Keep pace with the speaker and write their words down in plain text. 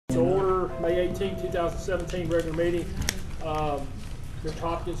To order May 18, 2017 regular meeting. Mr.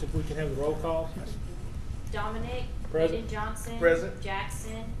 Hopkins, if we can have the roll call. Dominic. Present. Hayden Johnson. Present.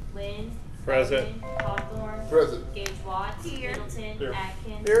 Jackson. Lynn. Present. Feldman, Hawthorne. Present. Gage Watts. Here. Middleton. Here.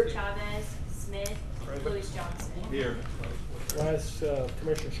 Atkins. Here. Chavez. Smith. Lewis Johnson. Here. I'll ask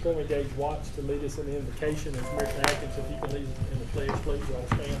Commissioner Strong Gage Watts to lead us in the invocation, and Commissioner Atkins, if you can lead us in the pledge, please, all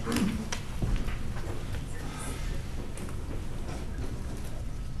stand.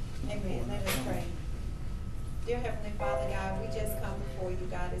 Amen. Let us pray. Dear Heavenly Father, God, we just come before you,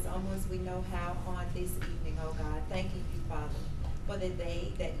 God, as humble as we know how on this evening, oh God. Thanking you, Father, for the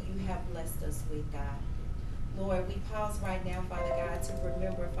day that you have blessed us with, God. Lord, we pause right now, Father God, to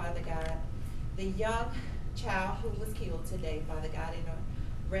remember, Father God, the young child who was killed today, Father God, in a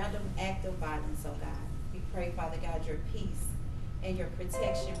random act of violence, oh God. We pray, Father God, your peace and your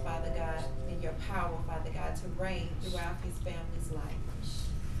protection, Father God, and your power, Father God, to reign throughout his family's life.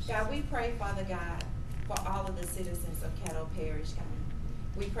 God, we pray, Father God, for all of the citizens of Caddo Parish, God.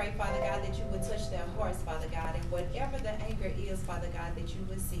 We pray, Father God, that you would touch their hearts, Father God, and whatever the anger is, Father God, that you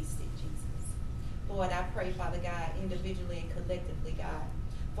would cease it, Jesus. Lord, I pray, Father God, individually and collectively, God,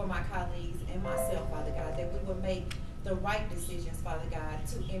 for my colleagues and myself, Father God, that we would make the right decisions, Father God,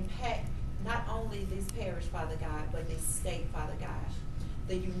 to impact not only this parish, Father God, but this state, Father God,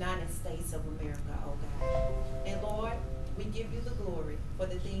 the United States of America, oh God. And Lord, we give you the glory for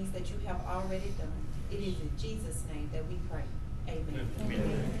the things that you have already done. It is in Jesus' name that we pray. Amen.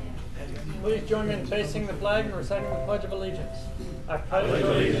 Amen. Please join me in facing the flag and reciting the Pledge of Allegiance. I pledge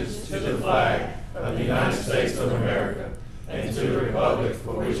allegiance to the flag of the United States of America and to the republic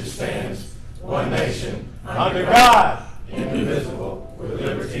for which it stands, one nation, under God, indivisible, with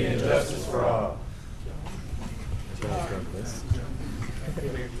liberty and justice for all.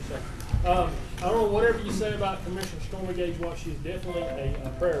 I don't know, whatever you say about Commissioner Stormy Gage Watts, she's definitely a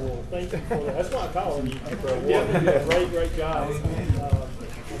prayer warrior. Thank you for that. That's what I call her. You definitely do a great, great job on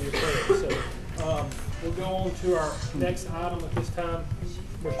your prayers. So we'll go on to our next item at this time,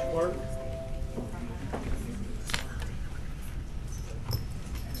 Mr. Clerk.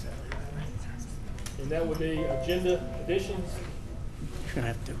 And that would be agenda additions. You're going to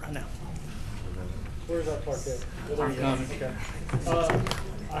have to do it right now. Where's our clerk at? Okay.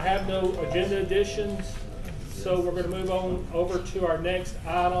 I have no agenda additions, so we're going to move on over to our next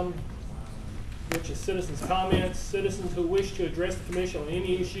item, which is citizens' comments. Citizens who wish to address the commission on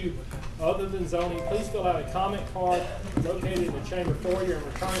any issue other than zoning, please fill out a comment card located in the chamber foyer and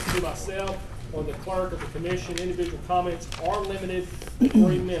return it to myself or the clerk of the commission. Individual comments are limited to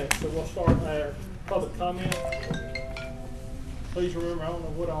 3 minutes, so we'll start our public comment. Please remember, I don't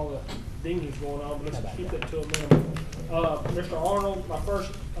know what all the dinging's going on, but let's keep that to a minimum. Mr. Arnold, my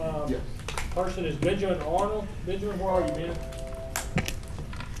first person is Benjamin Arnold. Benjamin, where are you, man?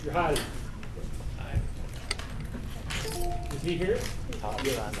 You're hiding. Is he here?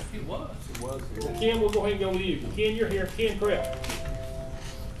 He was. Well, Ken, we'll go ahead and go with you. Ken, you're here. Ken, correct. I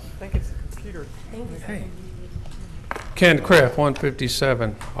think it's the computer. Hey. Ken Kraft,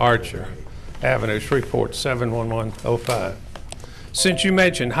 157 Archer Avenue, Shreveport, 71105. Since you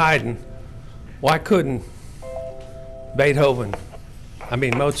mentioned Haydn, why couldn't Mozart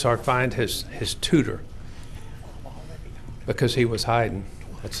find his tutor? Because he was Haydn.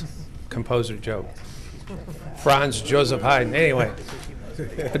 That's a composer joke. Franz Joseph Haydn. Anyway,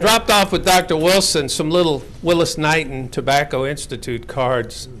 I dropped off with Dr. Wilson some little Willis Knighton Tobacco Institute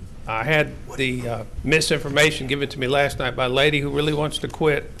cards. I had the misinformation given to me last night by a lady who really wants to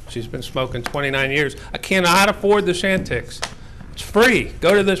quit. She's been smoking 29 years. I cannot afford the Shantix. It's free.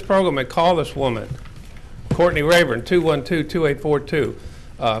 Go to this program and call this woman. Courtney Rayburn, 212-2842.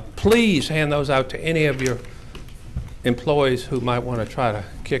 Please hand those out to any of your employees who might want to try to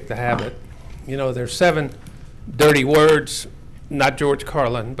kick the habit. You know, there's 7 dirty words, not George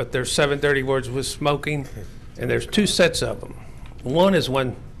Carlin, but there's 7 dirty words with smoking, and there's 2 sets of them. One is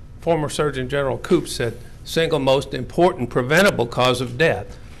when former Surgeon General Koop said, single most important preventable cause of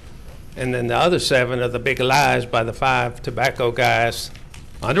death. And then the other 7 are the big lies by the 5 tobacco guys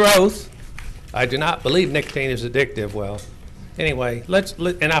under oath. I do not believe nicotine is addictive. Well, anyway,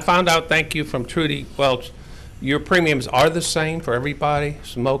 and I found out, thank you, from Trudy Welch, your premiums are the same for everybody,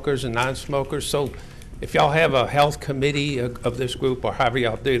 smokers and non-smokers. So if y'all have a health committee of this group, or however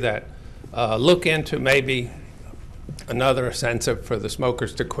y'all do that, look into maybe another incentive for the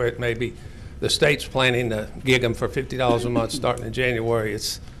smokers to quit. Maybe the state's planning to gig them for $50 a month starting in January.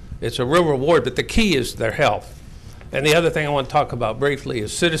 It's a real reward, but the key is their health. And the other thing I want to talk about briefly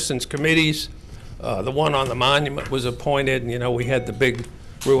is citizens committees. The one on the monument was appointed, and, you know, we had the big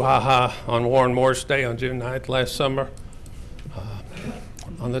brouhaha on Warren Moore's Day on June 9th last summer.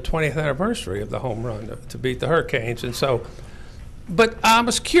 on the 20th anniversary of the home run to beat the Hurricanes. And so, but I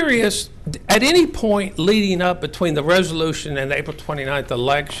was curious, at any point leading up between the resolution and the April 29th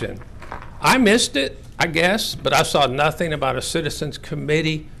election, I missed it, I guess, but I saw nothing about a citizens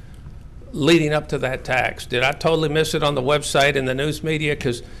committee leading up to that tax. Did I totally miss it on the website and the news media?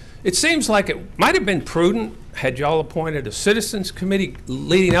 Because it seems like it might have been prudent had y'all appointed a citizens committee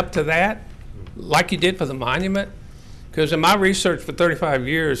leading up to that, like you did for the monument. Because in my research for 35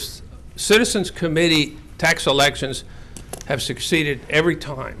 years, citizens committee tax elections have succeeded every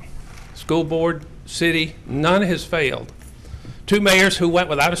time. School board, city, none has failed. 2 mayors who went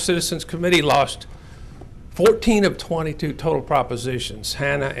without a citizens committee lost 14 of 22 total propositions.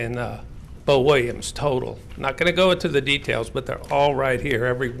 Hannah and Bo Williams total. Not going to go into the details, but they're all right here,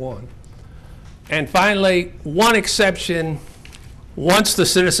 every one. And finally, one exception, once the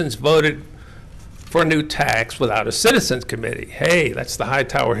citizens voted for a new tax without a citizens committee. Hey, that's the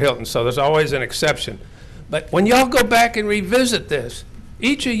Hightower Hilton, so there's always an exception. But when y'all go back and revisit this,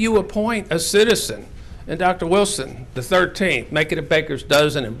 each of you appoint a citizen, and Dr. Wilson, the 13th, make it a baker's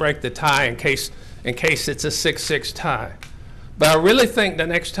dozen and break the tie in case it's a 6-6 tie. But I really think the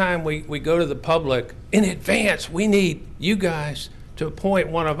next time we go to the public, in advance, we need you guys to appoint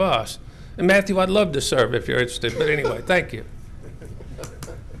one of us. And Matthew, I'd love to serve if you're interested, but anyway, thank you.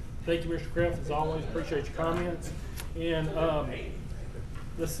 Thank you, Mr. Kraft, as always. Appreciate your comments. And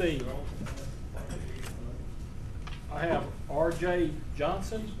let's see. I have R.J.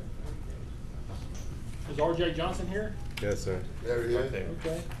 Johnson. Is R.J. Johnson here? Yes, sir. There he is.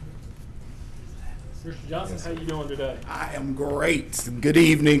 Okay. Mr. Johnson, how you doing today? I am great. Good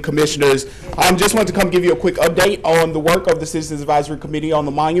evening, commissioners. Just wanted to come give you a quick update on the work of the Citizens Advisory Committee on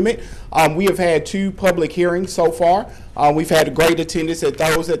the monument. We have had 2 public hearings so far. We've had a great attendance at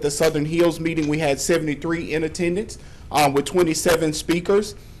those. At the Southern Hills meeting, we had 73 in attendance with 27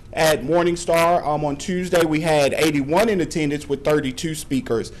 speakers. At Morningstar on Tuesday, we had 81 in attendance with 32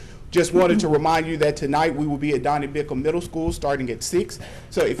 speakers. Just wanted to remind you that tonight we will be at Donnie Bickle Middle School starting at 6.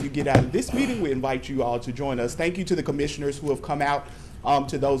 So if you get out of this meeting, we invite you all to join us. Thank you to the commissioners who have come out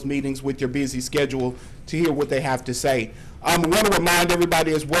to those meetings with your busy schedule to hear what they have to say. I want to remind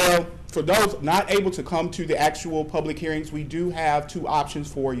everybody as well, for those not able to come to the actual public hearings, we do have 2 options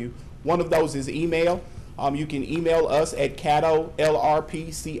for you. One of those is email. You can email us at Caddo,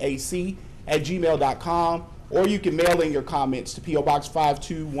 LRPCAC@gmail.com. Or you can mail in your comments to P.O. Box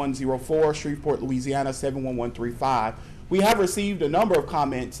 52104, Shreveport, Louisiana 71135. We have received a number of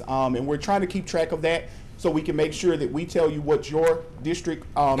comments, and we're trying to keep track of that so we can make sure that we tell you what your district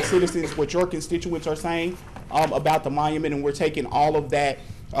citizens, what your constituents are saying about the monument, and we're taking all of that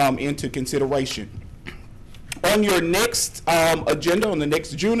into consideration. On your next agenda, on the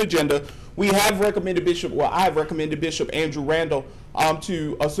next June agenda, we have recommended I have recommended Bishop Andrew Randall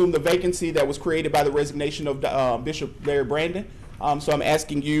to assume the vacancy that was created by the resignation of Bishop Larry Brandon. So I'm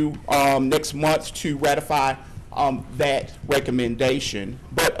asking you next month to ratify that recommendation.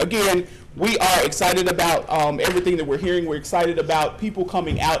 But again, we are excited about everything that we're hearing. We're excited about people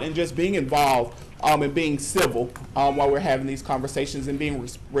coming out and just being involved and being civil while we're having these conversations and being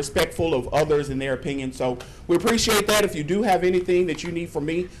respectful of others and their opinions. So we appreciate that. If you do have anything that you need from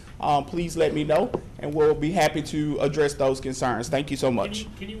me, please let me know, and we'll be happy to address those concerns. Thank you so much.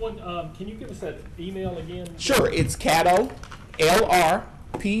 Can you give us that email again? Sure. It's Caddo,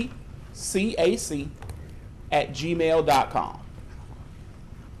 LRPCAC@gmail.com.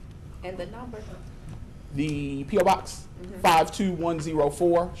 And the number? The P.O. Box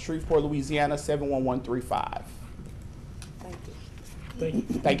 52104, Shreveport, Louisiana 71135. Thank you. Thank you.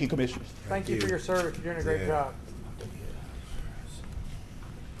 Thank you, commissioners. Thank you for your service. You're doing a great job.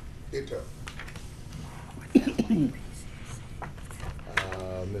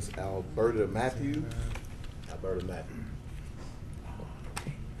 Miss Alberta Matthews. Alberta Matthews.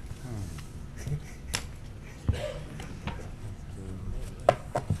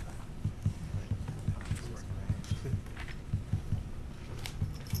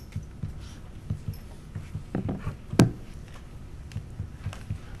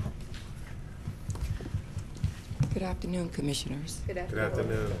 Good afternoon, commissioners. Good Good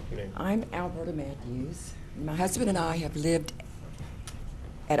afternoon. I'm Alberta Matthews. My husband and I have lived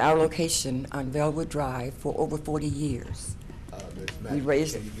at our location on Velwood Drive for over 40 years. Ms. We Matthews,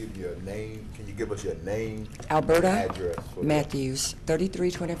 raised- can you give your name? Can you give us your name? Alberta Address for Matthews,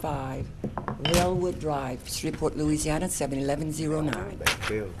 3325 Velwood Drive, Shreveport, Louisiana 71109. Thank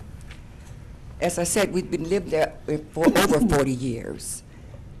you. As I said, we've been lived there for over 40 years.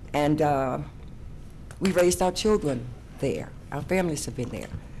 And we raised our children there. Our families have been there.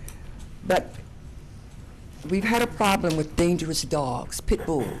 But we've had a problem with dangerous dogs, pit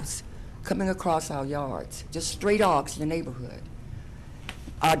bulls, coming across our yards, just stray dogs in the neighborhood.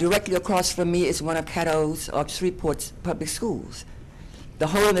 Directly across from me is one of Caddo's or Shreveport's public schools. The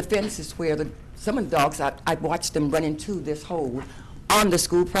hole in the fence is where some of the dogs, I've watched them run into this hole on the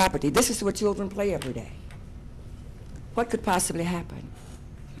school property. This is where children play every day. What could possibly happen?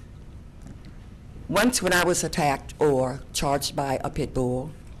 Once when I was attacked or charged by a pit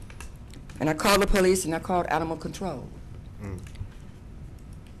bull, and I called the police and I called animal control.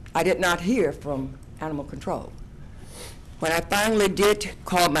 I did not hear from animal control. When I finally did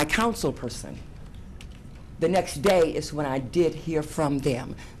call my council person, the next day is when I did hear from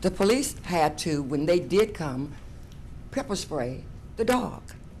them. The police had to, when they did come, pepper spray the dog.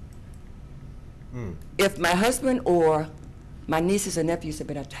 If my husband or my nieces and nephews have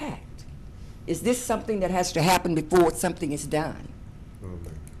been attacked, is this something that has to happen before something is done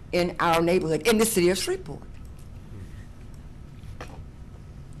in our neighborhood, in the city of Shreveport?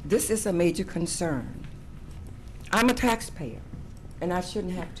 This is a major concern. I'm a taxpayer, and I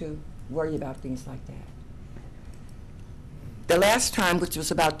shouldn't have to worry about things like that. The last time, which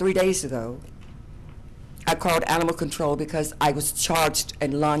was about 3 days ago, I called animal control because I was charged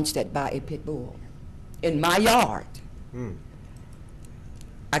and lunged at by a pit bull in my yard.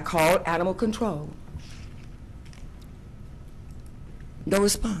 I called animal control. No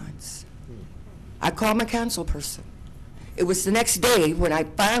response. I called my council person. It was the next day when I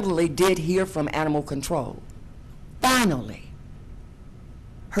finally did hear from animal control. Finally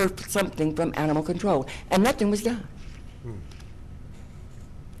heard something from animal control, and nothing was done.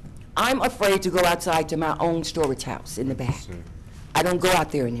 I'm afraid to go outside to my own storage house in the back. I don't go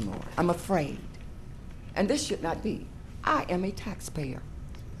out there anymore. I'm afraid. And this should not be. I am a taxpayer.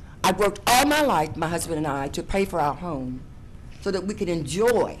 I've worked all my life, my husband and I, to pay for our home so that we could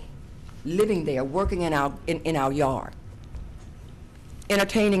enjoy living there, working in our yard,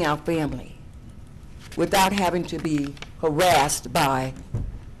 entertaining our family, without having to be harassed by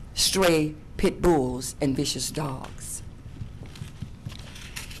stray pit bulls and vicious dogs.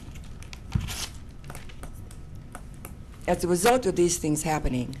 As a result of these things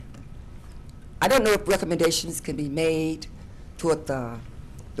happening, I don't know if recommendations can be made toward the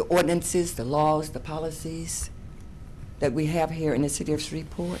ordinances, the laws, the policies that we have here in the city of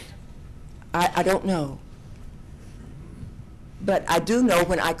Shreveport. I don't know. But I do know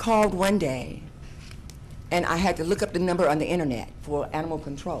when I called one day and I had to look up the number on the internet for animal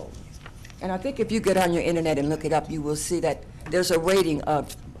control. And I think if you get on your internet and look it up, you will see that there's a rating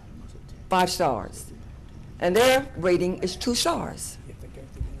of 5 stars. And their rating is 2 stars.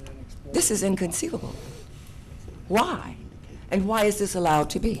 This is inconceivable. Why? And why is this allowed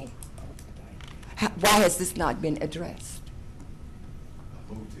to be? Why has this not been addressed?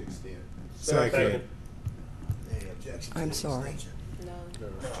 Move to extend. Second. I'm sorry.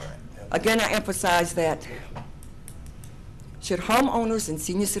 Again, I emphasize that should homeowners and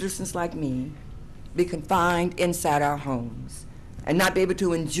senior citizens like me be confined inside our homes and not be able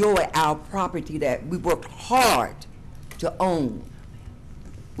to enjoy our property that we worked hard to own,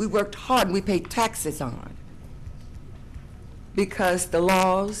 we worked hard and we paid taxes on, because the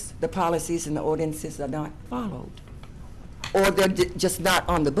laws, the policies, and the ordinances are not followed, or they're just not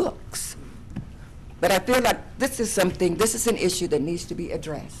on the books. But I feel like this is an issue that needs to be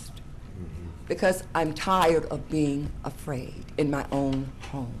addressed, because I'm tired of being afraid in my own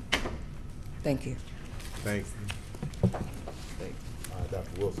home. Thank you. Thank you.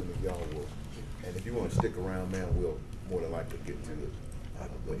 Dr. Wilson, if y'all will, and if you want to stick around, man, we'll more than likely get to it a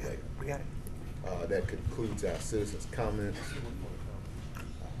little later. We got it. That concludes our citizens' comments.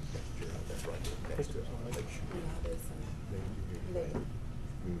 That's right there. Next to okay.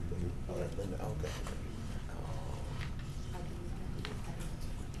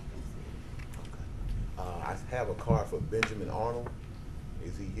 I have a card for Benjamin Arnold.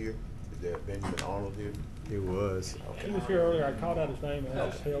 Is he here? Is there Benjamin Arnold here? He was. Okay. He was here earlier. I called out his name and I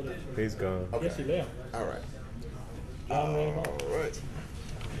just held it. He's gone. Okay. Yes, he left. All right. John William Hall. All right.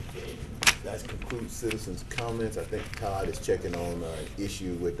 That concludes citizens' comments. I think Todd is checking on an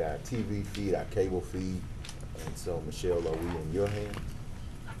issue with our TV feed, our cable feed. And so, Michelle, are we in your hands?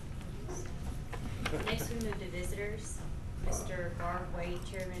 Next, we move to visitors. Mr. Barb Wade,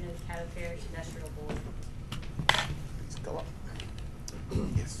 Chairman of Caddo Parish Industrial Board. Please come up.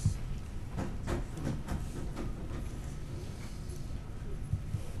 Yes.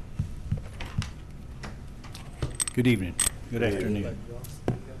 Good evening. Good afternoon.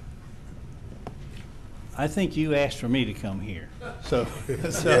 I think you asked for me to come here. So,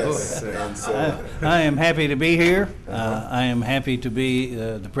 Yes, and so- I am happy to be here. I am happy to be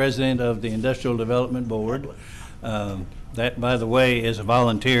the president of the Industrial Development Board. That, by the way, is a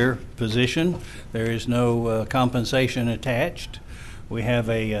volunteer position. There is no compensation attached. We have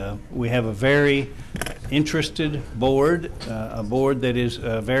a very interested board, a board that is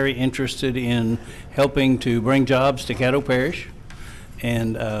very interested in helping to bring jobs to Caddo Parish.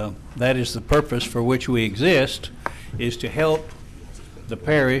 And that is the purpose for which we exist, is to help the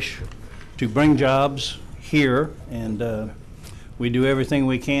parish to bring jobs here, and we do everything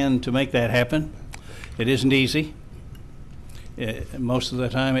we can to make that happen. It isn't easy. Most of the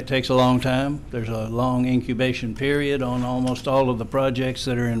time it takes a long time. There's a long incubation period on almost all of the projects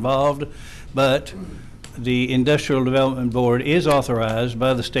that are involved, but the Industrial Development Board is authorized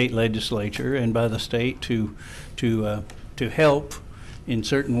by the state legislature and by the state to help in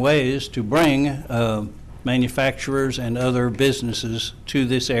certain ways to bring manufacturers and other businesses to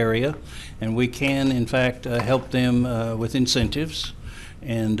this area, and we can in fact help them with incentives,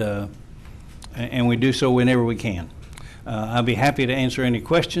 and we do so whenever we can. I'll be happy to answer any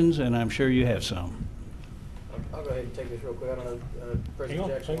questions, and I'm sure you have some. I'll go ahead and take this real quick. I don't know if President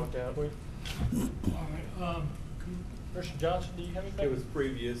Jackson walked out. All right, Commissioner Johnson, do you have anything? It was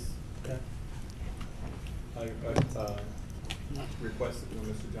previous. Okay. I requested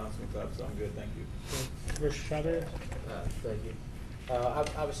when Mr. Johnson was up, so I'm good, thank you. Commissioner Chavez? Thank you.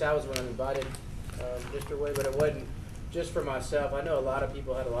 Obviously, I was when I invited Mr. Way, but it wasn't just for myself. I know a lot of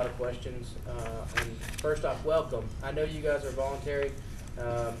people had a lot of questions. And first off, welcome. I know you guys are voluntary.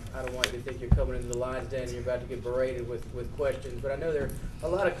 I don't want you to think you're coming into the lion's den and you're about to get berated with questions, but I know there are a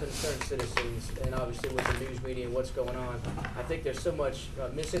lot of concerned citizens, and obviously with the news media and what's going on, I think there's so much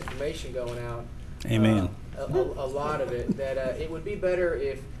misinformation going out. Amen. A lot of it, that it would be better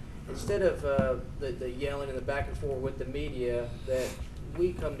if, instead of the yelling and the back and forth with the media, that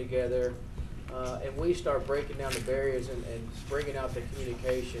we come together and we start breaking down the barriers and bringing out the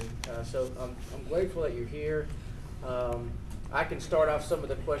communication. So I'm grateful that you're here. I can start off some of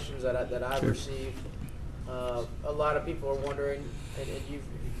the questions that I've received. A lot of people are wondering, and you've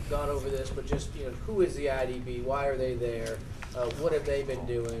gone over this, but just, who is the IDB? Why are they there? What have they been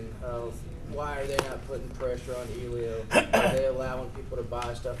doing? Why are they not putting pressure on Elio? Are they allowing people to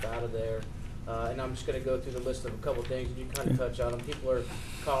buy stuff out of there? And I'm just going to go through the list of a couple things, and you kind of touch on them. People are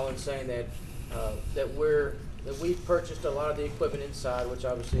calling saying that we've purchased a lot of the equipment inside, which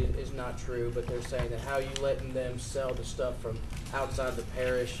obviously is not true, but they're saying that how you letting them sell the stuff from outside the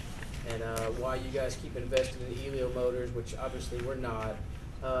parish, and why you guys keep investing in Elio Motors, which obviously we're not.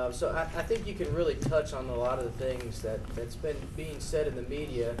 So I think you can really touch on a lot of the things that's been being said in the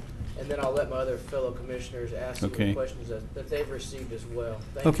media, and then I'll let my other fellow commissioners ask some of the questions that they've received as well.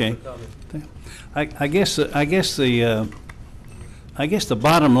 Thank you for coming. I guess the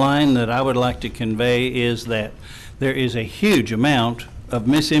bottom line that I would like to convey is that there is a huge amount of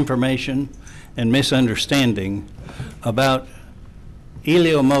misinformation and misunderstanding about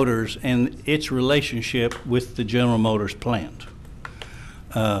Elio Motors and its relationship with the General Motors plant.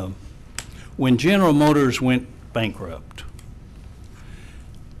 When General Motors went bankrupt,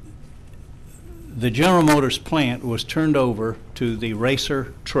 the General Motors plant was turned over to the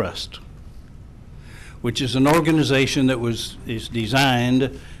Racer Trust, which is an organization that is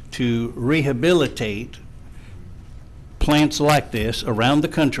designed to rehabilitate plants like this around the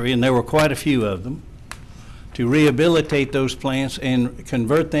country, and there were quite a few of them, to rehabilitate those plants and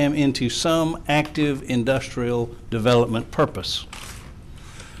convert them into some active industrial development purpose.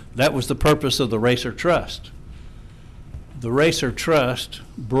 That was the purpose of the Racer Trust. The Racer Trust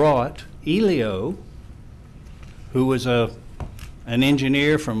brought Elio, who was an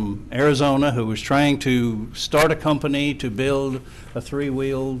engineer from Arizona who was trying to start a company to build a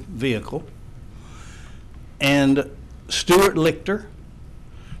three-wheeled vehicle, and Stuart Lichter,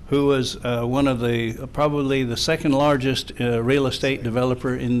 who was one of probably the second largest real estate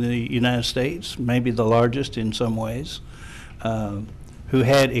developer in the United States, maybe the largest in some ways, who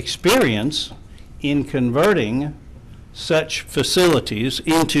had experience in converting such facilities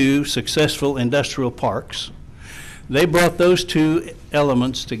into successful industrial parks. They brought those two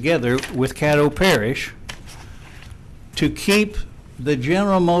elements together with Caddo Parish to keep the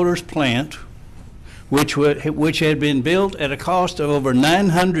General Motors plant, which had been built at a cost of over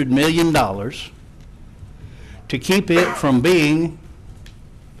 $900 million, to keep it from being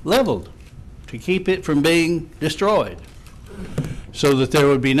leveled, to keep it from being destroyed, so that there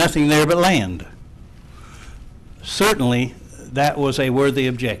would be nothing there but land. Certainly, that was a worthy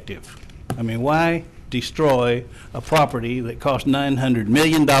objective. I mean, why destroy a property that cost $900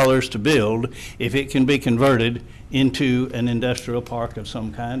 million to build if it can be converted into an industrial park of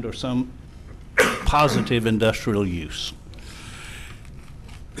some kind or some positive industrial use.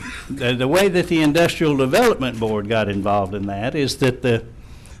 The way that the Industrial Development Board got involved in that is that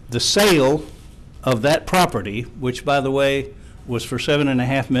the sale of that property, which by the way was for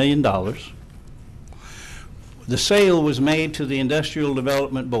 $7.5 million, the sale was made to the Industrial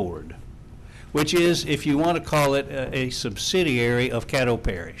Development Board, which is, if you want to call it, a subsidiary of Caddo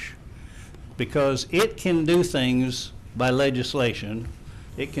Parish, because it can do things by legislation,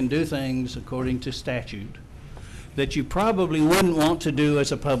 it can do things according to statute that you probably wouldn't want to do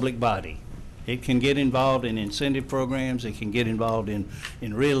as a public body. It can get involved in incentive programs, it can get involved in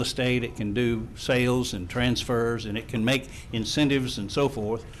real estate, it can do sales and transfers, and it can make incentives and so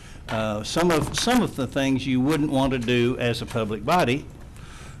forth. Some of the things you wouldn't want to do as a public body,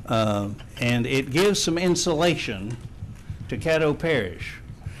 and it gives some insulation to Caddo Parish.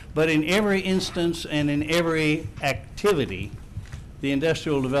 But in every instance and in every activity, the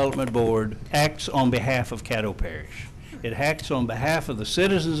Industrial Development Board acts on behalf of Caddo Parish. It acts on behalf of the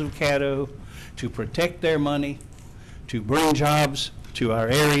citizens of Caddo to protect their money, to bring jobs to our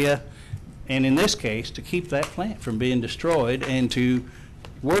area, and in this case, to keep that plant from being destroyed and to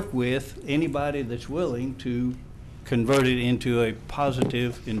work with anybody that's willing to convert it into a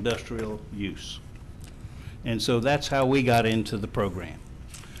positive industrial use. And so that's how we got into the program.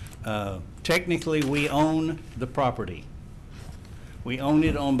 Technically, we own the property. We own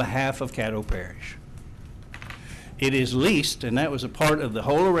it on behalf of Caddo Parish. It is leased, and that was a part of the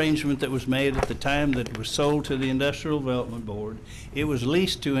whole arrangement that was made at the time that it was sold to the Industrial Development Board. It was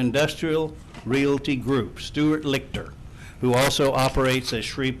leased to Industrial Realty Group, Stuart Lichter, who also operates as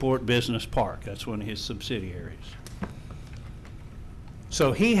Shreveport Business Park. That's one of his subsidiaries.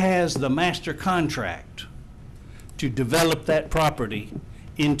 So he has the master contract to develop that property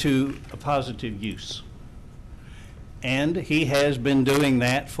into a positive use. And he has been doing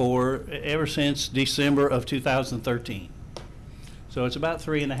that for ever since December of 2013. So it's about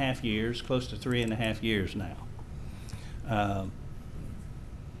 3.5 years, close to 3.5 years now.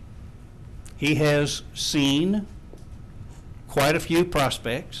 He has seen quite a few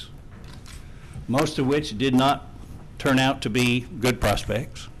prospects, most of which did not turn out to be good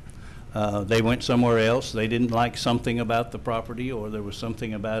prospects. They went somewhere else. They didn't like something about the property, or there was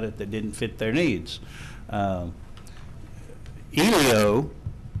something about it that didn't fit their needs. Elio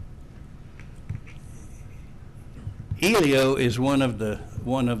is one of the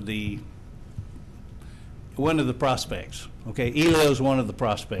prospects. Okay, Elio is one of the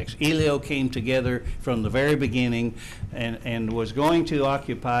prospects. Elio came together from the very beginning and was going to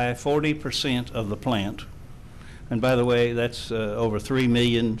occupy 40% of the plant. And by the way, that's over 3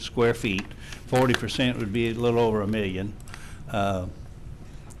 million square feet. 40% would be a little over 1 million.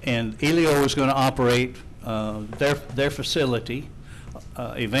 And Elio was going to operate their facility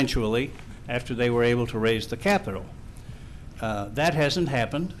eventually after they were able to raise the capital. That hasn't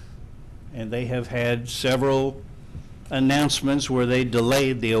happened, and they have had several announcements where they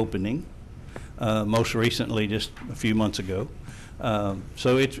delayed the opening, most recently just a few months ago.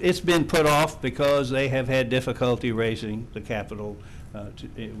 So it's been put off because they have had difficulty raising the capital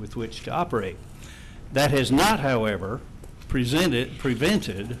with which to operate. That has not, however, prevented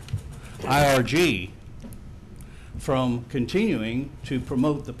IRG from continuing to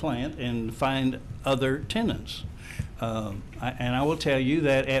promote the plant and find other tenants. And I will tell you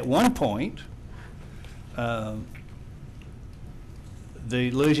that at one point, the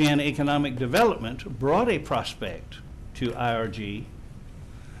Louisiana Economic Development brought a prospect to IRG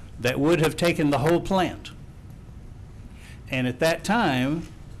that would have taken the whole plant. And at that time,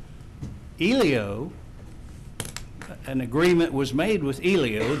 Elio, an agreement was made with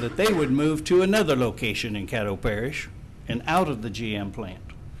Elio that they would move to another location in Caddo Parish and out of the GM plant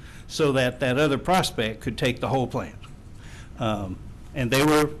so that that other prospect could take the whole plant. And they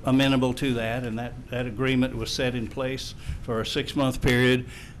were amenable to that, and that agreement was set in place for a 6-month period,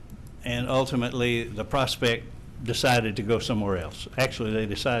 and ultimately the prospect decided to go somewhere else. Actually, they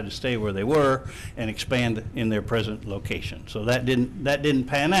decided to stay where they were and expand in their present location. So that didn't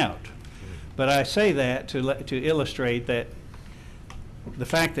pan out. But I say that to illustrate that the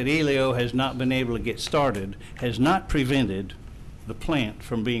fact that Elio has not been able to get started has not prevented the plant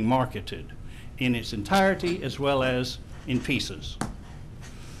from being marketed in its entirety as well as in pieces.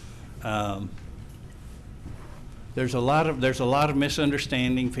 There's a lot of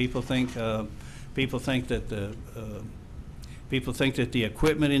misunderstanding. People think that the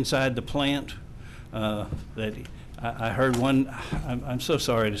equipment inside the plant that I heard one, I'm so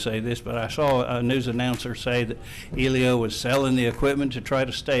sorry to say this, but I saw a news announcer say that Elio was selling the equipment to try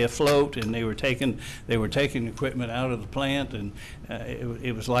to stay afloat, and they were taking equipment out of the plant, and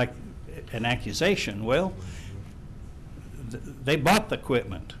it was like an accusation. Well, they bought the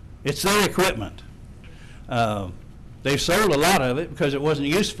equipment. It's their equipment. They sold a lot of it because it wasn't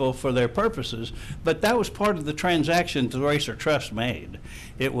useful for their purposes, but that was part of the transaction the Racer Trust made.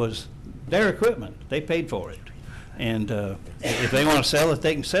 It was their equipment. They paid for it. And if they want to sell it,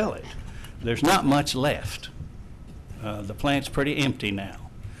 they can sell it. There's not much left. The plant's pretty empty now.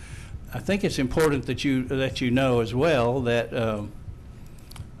 I think it's important that you know as well that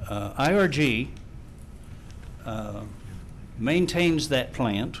IRG maintains that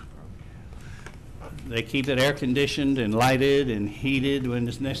plant. They keep it air conditioned and lighted and heated when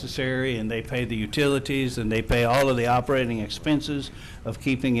it's necessary, and they pay the utilities and they pay all of the operating expenses of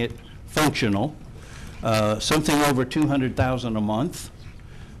keeping it functional. Something over $200,000 a month,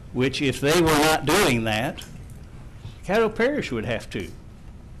 which if they were not doing that, Caddo Parish would have to.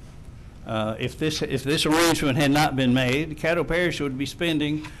 If this arrangement had not been made, Caddo Parish would be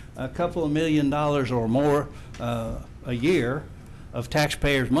spending a couple of $1 million or more a year of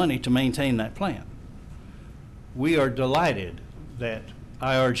taxpayers' money to maintain that plant. We are delighted that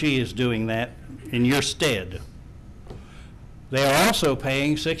IRG is doing that in your stead. They are also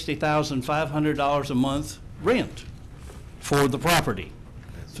paying $60,500 a month rent for the property.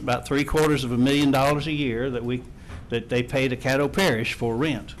 It's about $750,000 a year that they pay to Caddo Parish for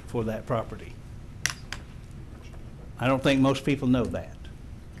rent for that property. I don't think most people know that.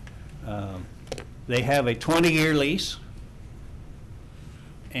 They have a 20-year lease,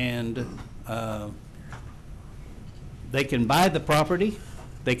 and they can buy the property.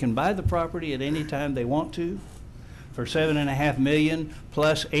 They can buy the property at any time they want to for $7.5 million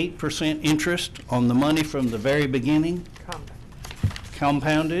plus 8% interest on the money from the very beginning,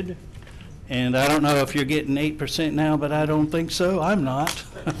 compounded. And I don't know if you're getting 8% now, but I don't think so. I'm not.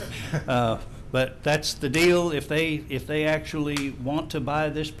 But that's the deal. If they actually want to buy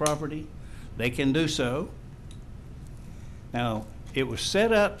this property, they can do so. Now, it was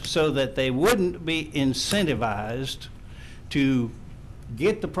set up so that they wouldn't be incentivized to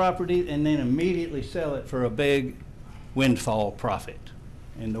get the property and then immediately sell it for a big windfall profit.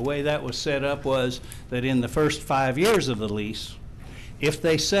 And the way that was set up was that in the first 5 years of the lease, if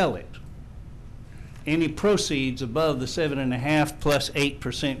they sell it, any proceeds above the 7.5 plus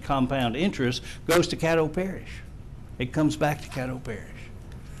 8% compound interest goes to Caddo Parish. It comes back to Caddo Parish.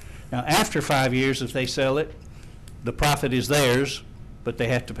 Now, after 5 years, if they sell it, the profit is theirs, but they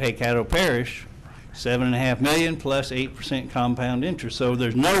have to pay Caddo Parish $7.5 million plus 8% compound interest. So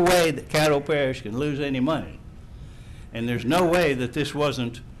there's no way that Caddo Parish can lose any money. And there's no way that this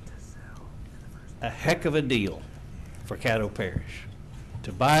wasn't a heck of a deal for Caddo Parish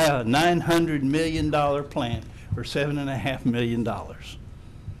to buy a $900 million plant for $7.5 million.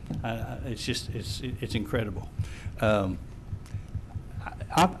 It's incredible. I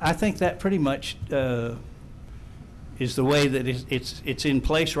think that pretty much is the way that it's in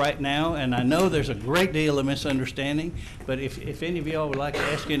place right now, and I know there's a great deal of misunderstanding, but if any of y'all would like to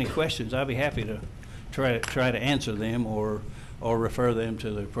ask any questions, I'll be happy to try to answer them or refer them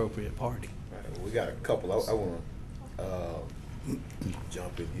to the appropriate party. Right, we got a couple. I want to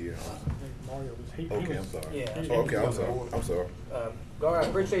jump in here. Okay, I'm sorry. Yeah. Okay, I'm sorry. Gar, I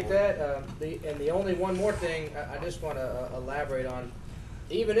appreciate that. The only one more thing I just want to elaborate on,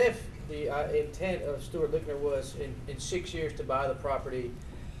 even if the intent of Stuart Lichtner was in 6 years to buy the property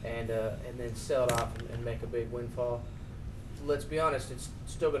and then sell it off and make a big windfall, let's be honest, it's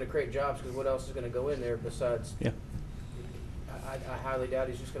still going to create jobs, because what else is going to go in there besides? Yeah. I highly doubt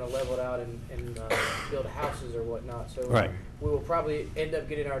he's just going to level it out and build houses or whatnot. So right. We will probably end up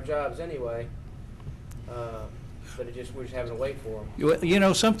getting our jobs anyway, but we're just having to wait for them. You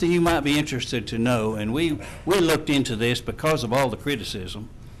know, something you might be interested to know, and we looked into this because of all the criticism.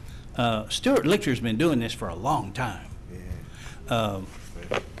 Stuart Lichter's been doing this for a long time. Yeah.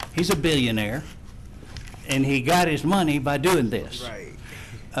 He's a billionaire, and he got his money by doing this.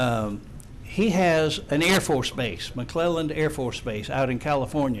 Right. He has an Air Force base, McClellan Air Force Base out in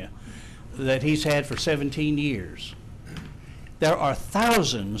California, that he's had for 17 years. There are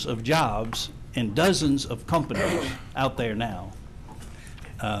thousands of jobs and dozens of companies out there now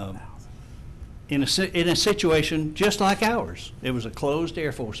in a situation just like ours. It was a closed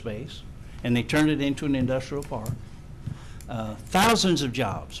Air Force base, and they turned it into an industrial park. Thousands of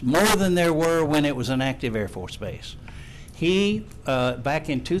jobs, more than there were when it was an active Air Force base. He, back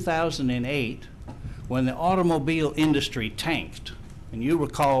in 2008, when the automobile industry tanked And you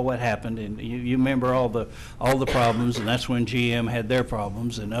recall what happened, and you remember all the problems, and that's when GM had their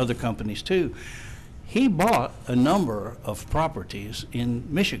problems, and other companies too. He bought a number of properties in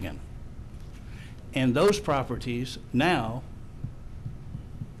Michigan, and those properties now,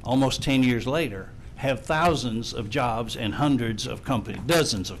 almost 10 years later, have thousands of jobs and hundreds of companies,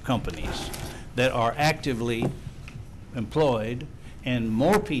 dozens of companies that are actively employed, and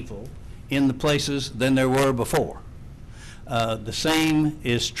more people in the places than there were before. The same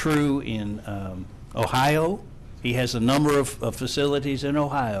is true in Ohio. He has a number of facilities in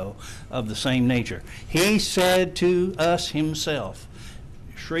Ohio of the same nature. He said to us himself,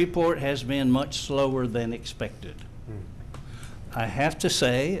 Shreveport has been much slower than expected. I have to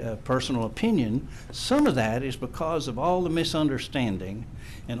say, a personal opinion, some of that is because of all the misunderstanding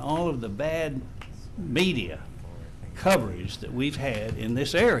and all of the bad media coverage that we've had in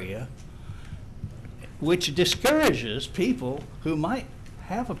this area, which discourages people who might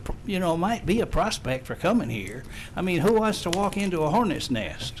have might be a prospect for coming here. I mean, who wants to walk into a hornet's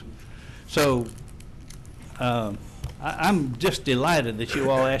nest? So I'm just delighted that you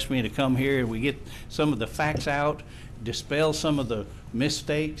all asked me to come here and we get some of the facts out, dispel some of the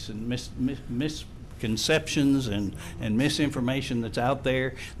mistakes and misconceptions and misinformation that's out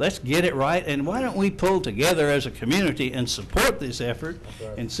there. Let's get it right, and why don't we pull together as a community and support this effort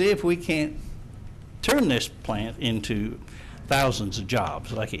and see if we can't turn this plant into thousands of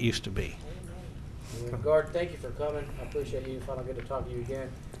jobs like it used to be. Guard, thank you for coming. I appreciate you. Finally get to talk to you again.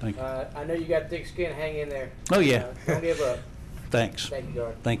 Thank you. I know you got thick skin. Hang in there. Oh, yeah. Don't give up. Thanks. Thank you,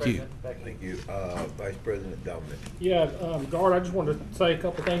 Guard. Thank you. Thank you. Vice President Dominic. Yeah, Guard, I just wanted to say a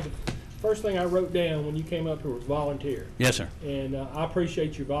couple things. First thing I wrote down when you came up here was volunteer. Yes, sir. And I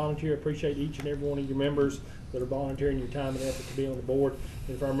appreciate your volunteer. I appreciate each and every one of your members that are volunteering your time and effort to be on the board.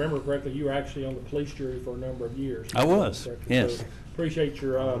 And if I remember correctly, you were actually on the police jury for a number of years. I was, yes. So appreciate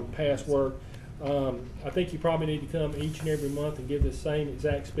your past work. I think you probably need to come each and every month and give the same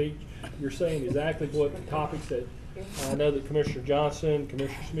exact speech. You're saying exactly what the topics that I know that Commissioner Johnson,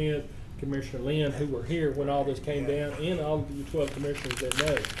 Commissioner Smith, Commissioner Lynn, who were here when all this came down, and all of the 12 commissioners that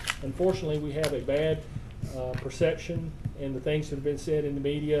know. Unfortunately, we have a bad perception, and the things that have been said in the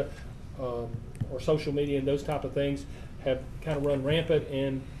media or social media and those type of things have kind of run rampant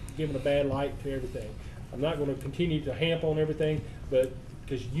and given a bad light to everything. I'm not going to continue to hamp on everything, but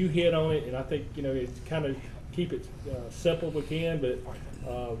because you hit on it, and I think it's kind of keep it simple if we can, but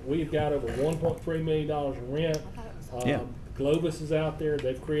we've got over $1.3 million in rent. Globus is out there.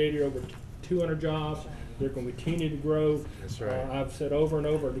 They've created over 200 jobs. They're going to continue to grow. That's right. I've said over and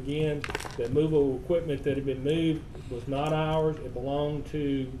over again that movable equipment that had been moved was not ours. It belonged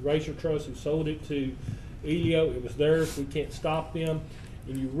to Racer Trust, who sold it to EDO. It was theirs. We can't stop them.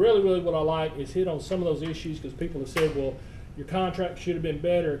 And you really what I like is hit on some of those issues, because people have said, well, your contract should have been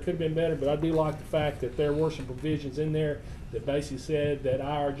better, it could have been better, but I do like the fact that there were some provisions in there that basically said that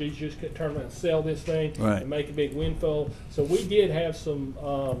IRGs just couldn't turn around and sell this thing and make a big windfall. So we did have some,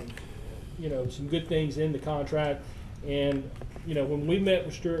 some good things in the contract. And, when we met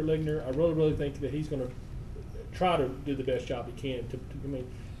with Stuart Ligner, I really think that he's going to try to do the best job he can.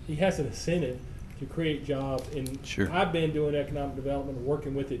 He has an incentive to create jobs, and I've been doing economic development and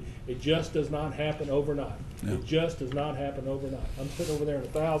working with it. It just does not happen overnight. No. It just does not happen overnight. I'm sitting over there in a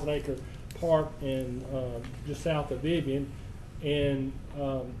 1,000-acre park in just south of Vivian, and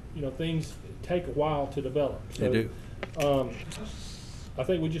things take a while to develop. So, they do. I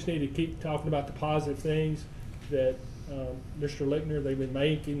think we just need to keep talking about the positive things that Mr. Ligner, they've been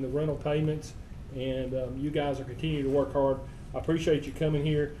making the rental payments, and you guys are continuing to work hard. I appreciate you coming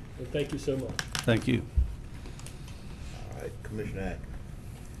here, and thank you so much. Thank you. All right, Commissioner Atkins.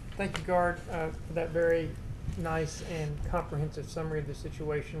 Thank you, Guard, for that very nice and comprehensive summary of the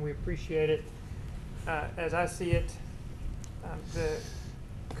situation. We appreciate it. As I see it, the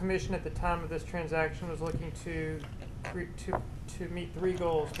commission at the time of this transaction was looking to meet three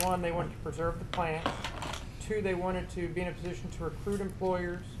goals. One, they wanted to preserve the plant. Two, they wanted to be in a position to recruit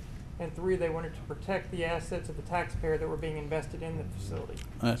employers. And three, they wanted to protect the assets of the taxpayer that were being invested in the facility.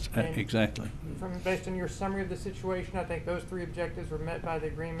 That's exactly. Based on your summary of the situation, I think those three objectives were met by the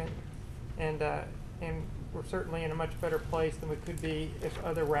agreement, and we're certainly in a much better place than we could be if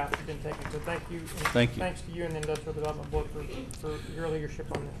other routes had been taken. So thank you. Thank you. Thanks to you and the Industrial Development Board for your leadership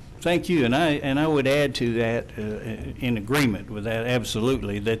on this. Thank you, and I would add to that, in agreement with that,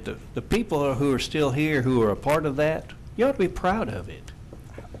 absolutely, that the people who are still here, who are a part of that, you ought to be proud of it.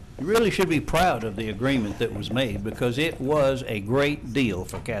 You really should be proud of the agreement that was made, because it was a great deal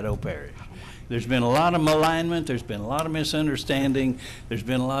for Caddo Parish. There's been a lot of malignment, there's been a lot of misunderstanding, there's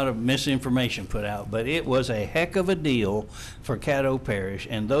been a lot of misinformation put out, but it was a heck of a deal for Caddo Parish,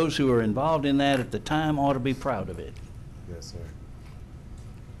 and those who were involved in that at the time ought to be proud of it. Yes, sir.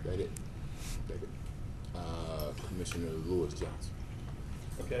 Ready? Commissioner Lewis Johnson.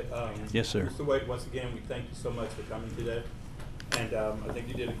 Okay. Yes, sir. Mr. Wade, once again, we thank you so much for coming today. And I think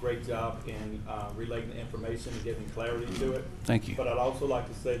you did a great job in relaying the information and giving clarity to it. Thank you. But I'd also like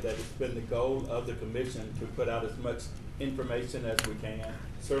to say that it's been the goal of the commission to put out as much information as we can.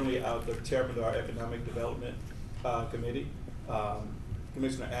 Certainly, the chairman of our Economic Development Committee,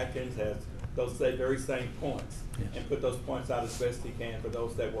 Commissioner Atkins, has those very same points, yes, and put those points out as best he can for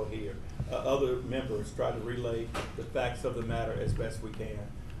those that were here. Other members try to relay the facts of the matter as best we can.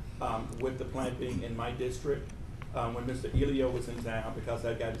 With the plant being in my district, when Mr. Elio was in town, because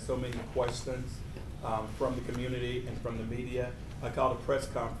I got so many questions from the community and from the media, I called a press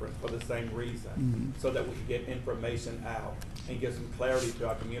conference for the same reason, so that we could get information out and get some clarity to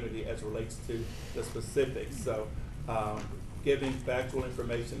our community as relates to the specifics. So giving factual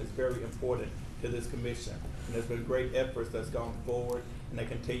information is very important to this commission, and there's been great efforts that's gone forward, and that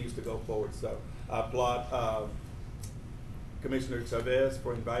continues to go forward. So I applaud Commissioner Chavez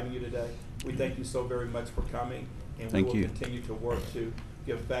for inviting you today. We thank you so very much for coming, and we will continue to work to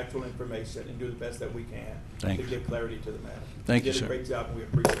give factual information and do the best that we can to give clarity to the matter. Thank you, sir. You did a great job, and we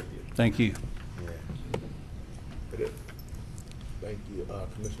appreciate you. Thank you. Yeah. Thank you,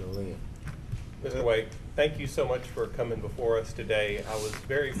 Commissioner Lynn. Mr. Wade, thank you so much for coming before us today. I was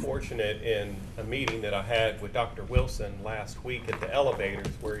very fortunate in a meeting that I had with Dr. Wilson last week at the elevators,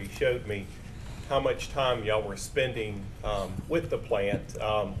 where he showed me how much time y'all were spending with the plant,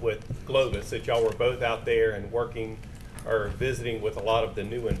 with Globus, that y'all were both out there and working or visiting with a lot of the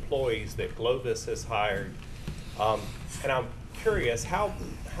new employees that Globus has hired. And I'm curious, how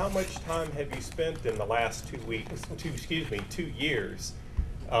much time have you spent in the last 2 years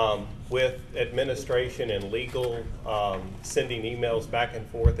with administration and legal, sending emails back and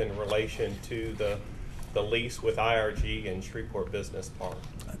forth in relation to the lease with IRG and Shreveport Business Park?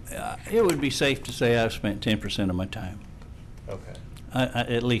 It would be safe to say I've spent 10% of my time. Okay.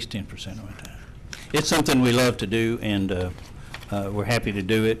 At least 10% of my time. It's something we love to do, and we're happy to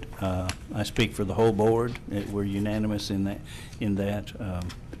do it. I speak for the whole board. We're unanimous in that.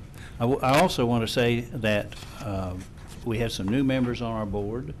 I also want to say that we have some new members on our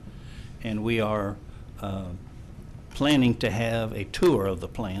board, and we are planning to have a tour of the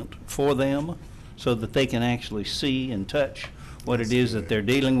plant for them so that they can actually see and touch what it is that they're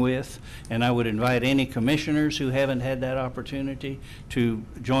dealing with. And I would invite any commissioners who haven't had that opportunity to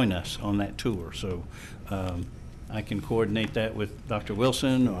join us on that tour. So I can coordinate that with Dr.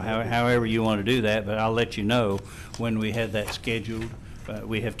 Wilson, or however you want to do that, but I'll let you know when we have that scheduled.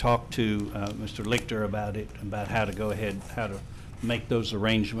 We have talked to Mr. Lichter about it, about how to go ahead, how to make those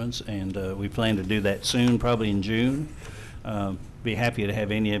arrangements, and we plan to do that soon, probably in June. Be happy to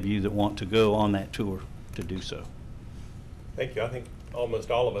have any of you that want to go on that tour to do so. Thank you. I think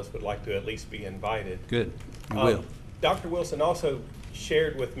almost all of us would like to at least be invited. Good. You will. Dr. Wilson also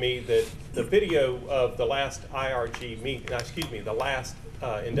shared with me that the video of the last IRG meeting, the last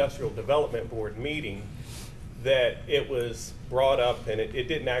Industrial Development Board meeting, that it was brought up, and it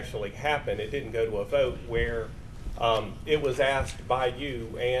didn't actually happen. It didn't go to a vote, where it was asked by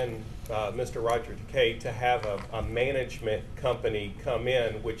you and Mr. Roger Takei to have a management company come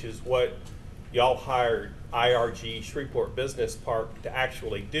in, which is what y'all hired IRG Shreveport Business Park to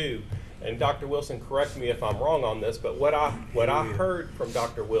actually do. And Dr. Wilson, correct me if I'm wrong on this, but what I heard from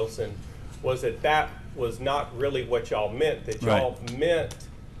Dr. Wilson was that was not really what y'all meant, that y'all meant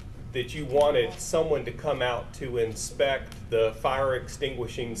that you wanted someone to come out to inspect the fire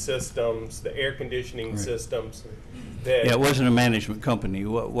extinguishing systems, the air conditioning systems. Yeah, it wasn't a management company.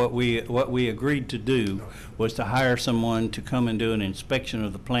 What we agreed to do was to hire someone to come and do an inspection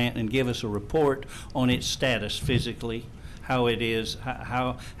of the plant and give us a report on its status physically, how it is,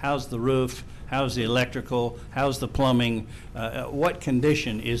 how's the roof, how's the electrical, how's the plumbing, what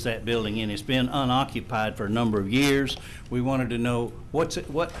condition is that building in? It's been unoccupied for a number of years. We wanted to know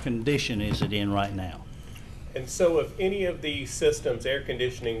what condition is it in right now. And so if any of these systems, air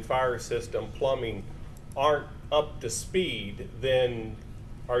conditioning, fire system, plumbing, aren't up to speed, then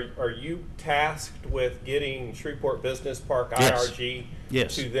are you tasked with getting Shreveport Business Park IRG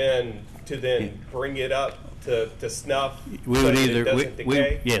to then bring it up to snuff? We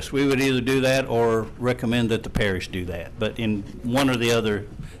would yes, we would either do that or recommend that the parish do that. But in one or the other,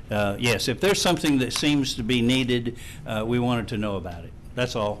 yes, if there's something that seems to be needed, we wanted to know about it.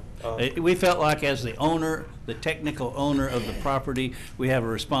 That's all. We felt like as the owner, the technical owner of the property, we have a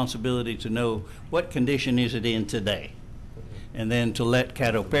responsibility to know what condition is it in today. And then to let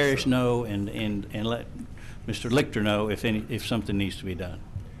Caddo Parish know and let Mr. Lichter know if something needs to be done.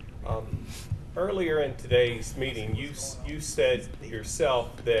 Earlier in today's meeting, you said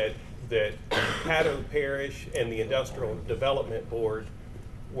yourself that Caddo Parish and the Industrial Development Board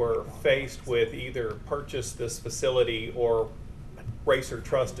were faced with either purchase this facility or Racer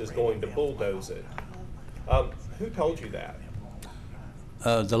Trust is going to bulldoze it. Who told you that?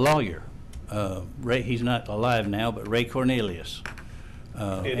 The lawyer, Ray, he's not alive now, but Ray Cornelius.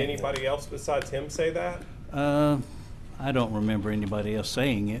 Did anybody else besides him say that? I don't remember anybody else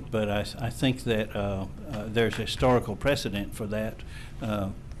saying it, but I think that there's historical precedent for that.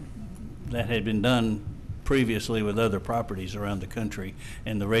 That had been done previously with other properties around the country,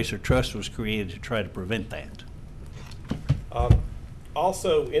 and the Racer Trust was created to try to prevent that.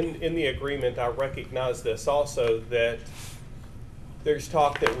 Also, in the agreement, I recognize this also, that there's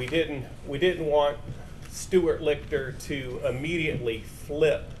talk that we didn't want Stuart Lichter to immediately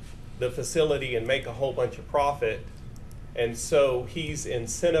flip the facility and make a whole bunch of profit, and so he's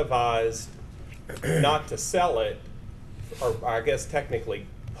incentivized not to sell it, or I guess technically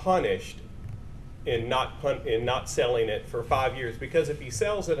punished in not selling it for 5 years, because if he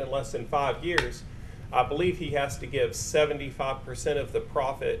sells it in less than 5 years, I believe he has to give 75% of the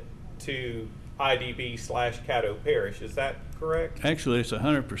profit to IDB/Caddo Parish. Is that correct? Actually, it's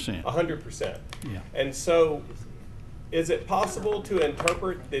 100%. 100%. Yeah. And so, is it possible to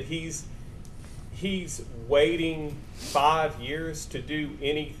interpret that he's waiting 5 years to do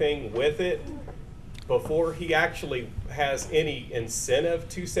anything with it before he actually has any incentive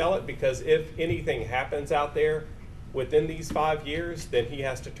to sell it? Because if anything happens out there within these 5 years, then he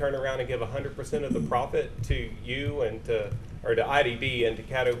has to turn around and give 100% of the profit to you and to IDB and to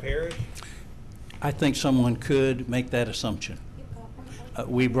Caddo Parish? I think someone could make that assumption.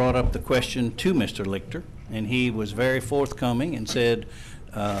 We brought up the question to Mr. Lichter, and he was very forthcoming and said,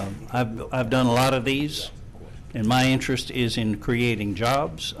 I've done a lot of these, and my interest is in creating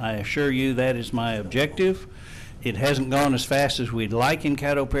jobs. I assure you that is my objective. It hasn't gone as fast as we'd like in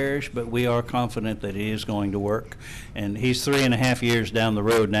Caddo Parish, but we are confident that it is going to work. And he's 3.5 years down the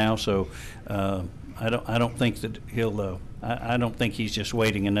road now, so I don't think that he'll. I don't think he's just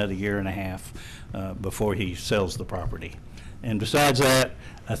waiting another 1.5 years before he sells the property. And besides that,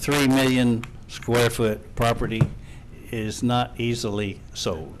 a 3 million square foot property is not easily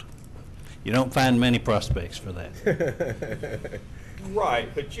sold. You don't find many prospects for that. Right,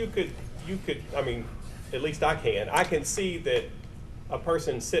 but you could, I mean, at least I can see that a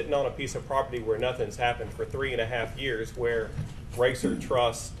person sitting on a piece of property where nothing's happened for 3.5 years, where Racer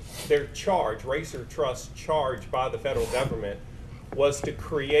Trust, Racer Trust charged by the federal government was to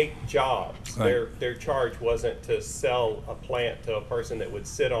create jobs. Right. Their charge wasn't to sell a plant to a person that would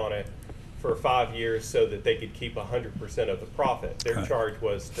sit on it for 5 years so that they could keep 100% of the profit. Their Right. charge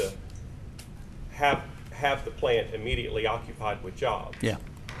was to have the plant immediately occupied with jobs. Yeah.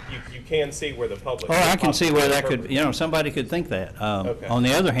 You can see where the public. Oh, I can see where that could, somebody could think that. Okay. On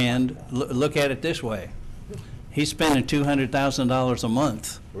the other hand, look at it this way. He's spending $200,000 a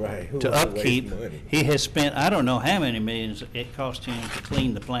month Right. Who to wants waste upkeep. money? He has spent, I don't know how many millions it cost him to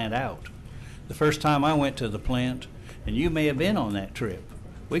clean the plant out. The first time I went to the plant, and you may have been on that trip,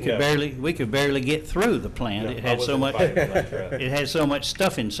 we could barely get through the plant. No, It I had so wasn't much, invited to that trip. it had so much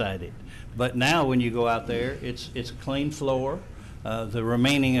stuff inside it. But now when you go out there, it's a clean floor. The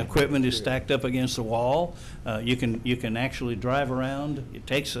remaining equipment is stacked up against the wall. You can actually drive around. It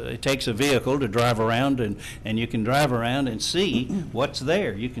takes a vehicle to drive around, and you can drive around and see what's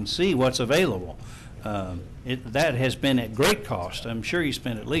there. You can see what's available. That has been at great cost. I'm sure you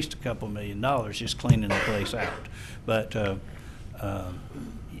spent at least $2 million just cleaning the place out. But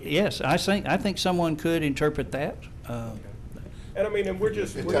yes, I think someone could interpret that. And I mean, and we're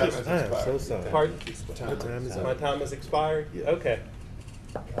just. So sorry. Pardon? Your time is up. My time has expired? Yeah. Okay.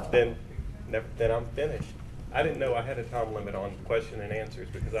 Then I'm finished. I didn't know I had a time limit on question and answers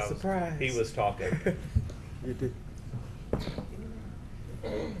because Surprise. he was talking. You did.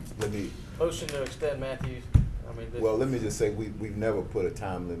 Let me, Motion to extend Matthews. I mean, this. well, let me just say, we've never put a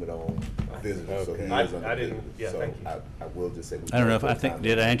time limit on visitors, so he Okay. is on the I didn't- visitor. yeah, So thank you. I will just say. I don't know if I think,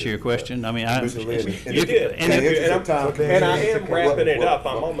 did I answer your question? I mean, Commissioner Levy, in You the- did. in the And interest I'm- of time, and I am wrapping it up.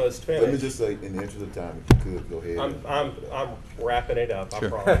 I'm well, almost Let me finished. just say, in the interest of time, if you could, go ahead. I'm wrapping it up, I Sure.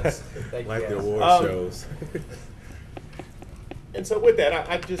 promise. Thank Like the you. award Um, shows. And so with that,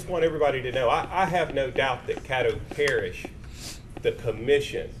 I just want everybody to know, I have no doubt that Caddo Parish, the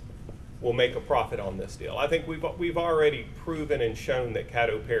commission, will make a profit on this deal. I think we've already proven and shown that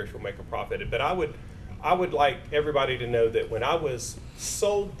Caddo Parish will make a profit. But I would like everybody to know that when I was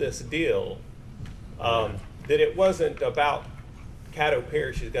sold this deal, that it wasn't about Caddo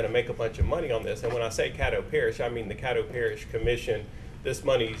Parish is going to make a bunch of money on this. And when I say Caddo Parish, I mean the Caddo Parish Commission. This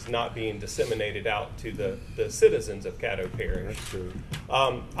money is not being disseminated out to the citizens of Caddo Parish. That's true.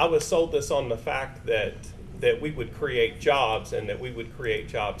 I was sold this on the fact that we would create jobs, and that we would create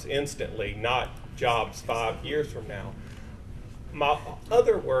jobs instantly, not jobs 5 years from now. My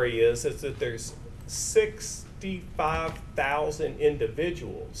other worry is that there's 65,000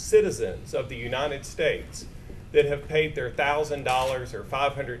 individuals, citizens of the United States, that have paid their $1,000 or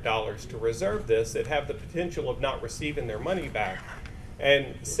 $500 to reserve this, that have the potential of not receiving their money back.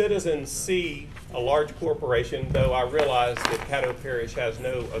 And citizens see a large corporation, though I realize that Caddo Parish has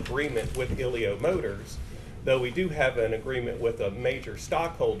no agreement with Elio Motors, though we do have an agreement with a major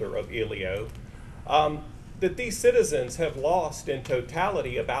stockholder of Elio, that these citizens have lost in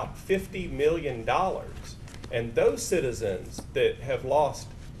totality about $50 million. And those citizens that have lost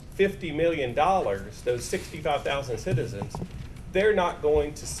 $50 million, those 65,000 citizens, they're not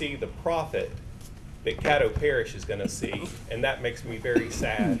going to see the profit that Caddo Parish is going to see, and that makes me very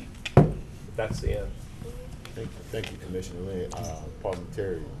sad. That's the end. Thank you, Commissioner Lynn.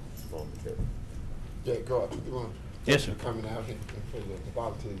 Parliamentarian. Yeah, go up. Yes, sir. Coming out here for the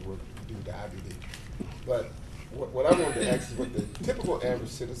volunteer work to do with the IBD. But what I wanted to ask is what the typical average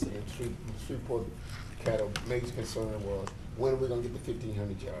citizen in Shreveport, Caddo, major concern was, when are we going to get the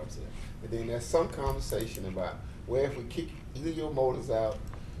 1,500 jobs in? And then there's some conversation about, well, if we kick Elio Motors out,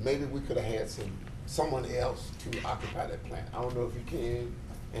 maybe we could have had someone else to occupy that plant. I don't know if you can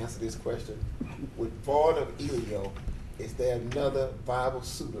answer this question. With Ford of Elio, is there another viable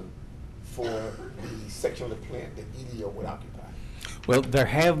suitor for the section of the plant that Elio would occupy? Well, there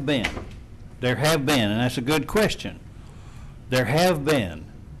have been, and that's a good question. There have been,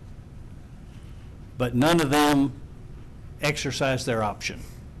 but none of them exercised their option.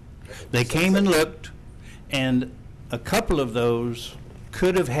 They came and looked, and a couple of those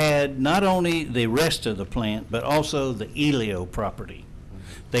could have had not only the rest of the plant, but also the Elio property.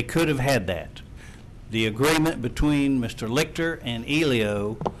 They could have had that. The agreement between Mr. Lichter and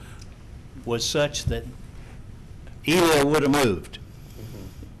Elio was such that Elio would have moved.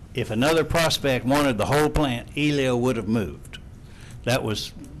 If another prospect wanted the whole plant, Elio would have moved. That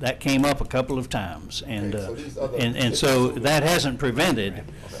came up a couple of times, and Okay, so that hasn't prevented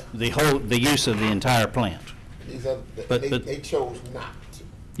the use of the entire plant. These other, But they chose not to.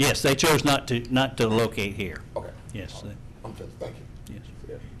 Yes, they chose not to locate here. Okay. Yes. I'm finished. Thank you.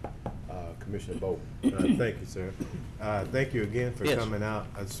 Yes. Commissioner Bolt. Thank you, sir. Thank you again for Yes. coming out.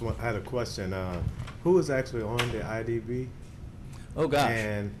 I had a question. Who is actually on the IDB? Oh gosh.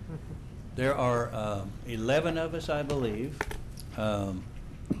 And There are 11 of us, I believe. Well,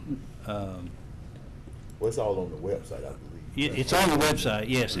 it's all on the website, I believe. It's on the website,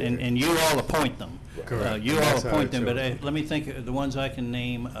 yes, and you all appoint them. Correct. You all That's how appoint it them, but shows. let me think of the ones I can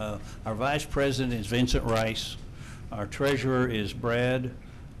name. Our vice president is Vincent Rice. Our treasurer is Brad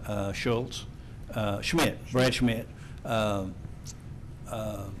Schmidt.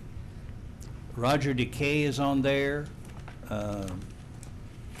 Roger Decay is on there.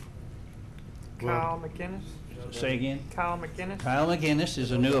 Kyle McInnes? Say again? Kyle McInnes? Kyle McInnes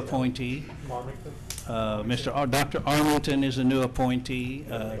is a new appointee. Dr. Armington is a new appointee.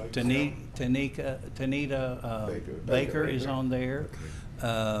 Tanita Baker is on there.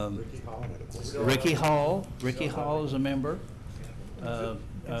 Ricky Hall is a member.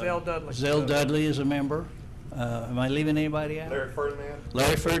 Zell Dudley. Zell Dudley is a member. Am I leaving anybody out?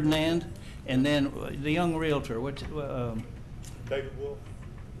 Larry Ferdinand. And then the young realtor, David Wolf,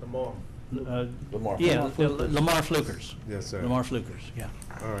 Lamar. Lamar. Yeah, Lamar Flukers. Yes, sir. Lamar Flukers, yeah.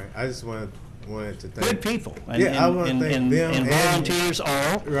 all right, I just wanted to thank. Good people. Yeah, I want to thank them and volunteers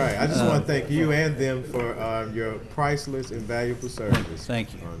all. Right, I just want to thank you and them for your priceless and valuable service.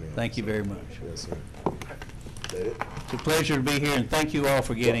 Thank you. on this. Thank you very much. Yes, sir. It's a pleasure to be here, and thank you all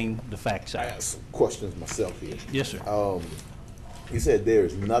for getting the facts I out. have some questions myself here. Yes, sir. You said there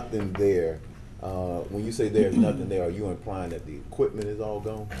is nothing there. When you say there's nothing there, are you implying that the equipment is all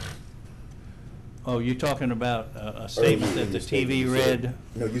gone? Oh, you're talking about a statement Earlier that in the your statement, TV you said- read?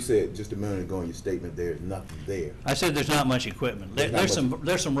 No, you said just a minute ago in your statement, there's nothing there. I said there's not much equipment. There's not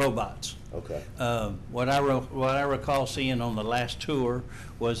There's some robots. Okay. What I recall seeing on the last tour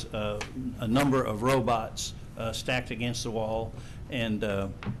was a number of robots stacked against the wall, and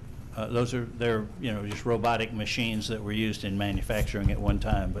they're just robotic machines that were used in manufacturing at one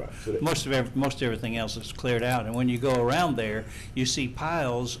time. But Right. So most everything else is cleared out. And when you go around there, you see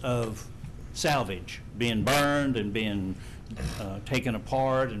piles of salvage being burned and being taken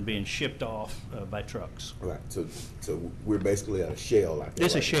apart and being shipped off by trucks. Right. So we're basically at a shell like that.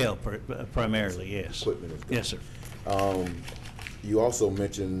 It's a right shell primarily, yes. Equipment is gone. Yes, sir. You also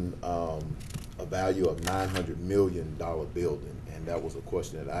mentioned a value of $900 million building, and that was a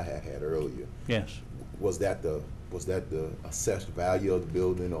question that I had earlier. Yes. Was that the assessed value of the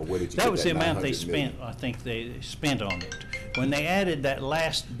building, or where did you get That was the amount they $900 million? spent, I think they spent on it. When they added that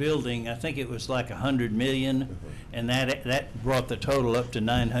last building, I think it was like $100 million, and that brought the total up to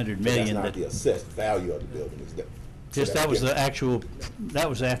 $900 million. That's not the assessed value of the building, is that? Just that was the actual, that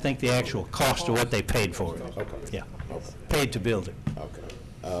was, I think, the actual cost of what they paid for it. Okay. Yeah. Okay. Paid to build it.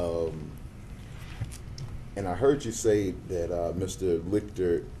 Okay. And I heard you say that Mr.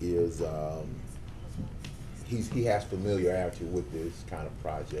 Lichter is, he has familiarity with this kind of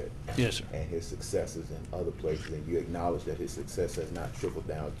project. Yes, sir. And his successes in other places, and you acknowledge that his success has not trickled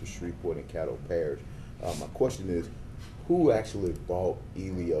down to Shreveport and Caddo Parish. My question is, who actually brought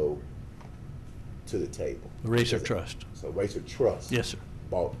Elio to the table? The Racer Trust. So Racer Trust? Yes, sir.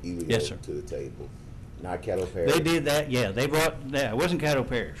 Brought Elio Yes, sir. to the table, not Caddo Parish? They did that, yeah. They brought, it wasn't Caddo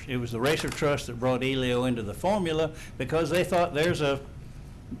Parish. It was the Racer Trust that brought Elio into the formula because they thought there's a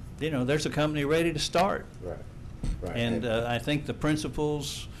company ready to start. Right, right. And I think the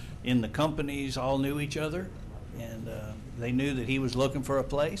principals in the companies all knew each other, and they knew that he was looking for a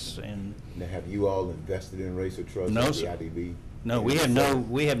place. And now, have you all invested in Racer Trust? No, or sir. the IDB? no,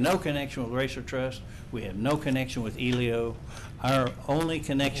 we have no connection with Racer Trust. We have no connection with Elio. Our only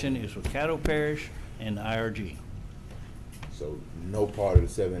connection is with Caddo Parish and IRG. So no part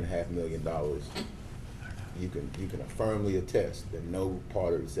of the $7.5 million, you can firmly attest that no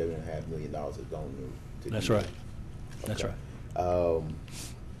part of the $7.5 million has gone to That's Elio. right. That's Okay. right.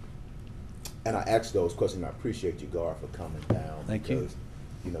 And I asked those questions. I appreciate you, Gar, for coming down. Thank you. Because,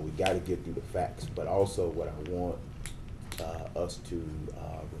 we got to get through the facts. But also what I want us to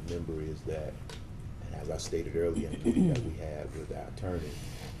remember is that, and as I stated earlier in the meeting that we had with our attorney,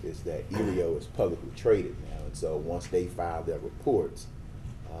 is that Elio is publicly traded now. And so once they file their reports,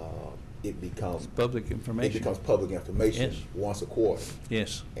 it becomes Public information. It becomes public information Yes. once a quarter.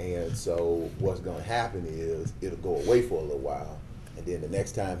 Yes. And so what's going to happen is it'll go away for a little while, and then the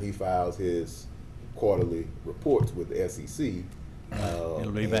next time he files his quarterly reports with the SEC,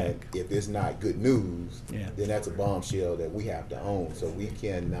 It'll be and back. if it's not good news, Yeah. then that's a bombshell that we have to own. So we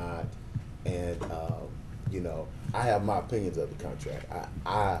cannot, and I have my opinions of the contract.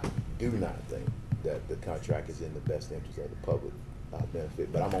 I do not think that the contract is in the best interest of the public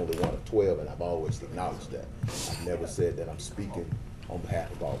benefit, but I'm only one of 12, and I've always acknowledged that. I've never said that I'm speaking on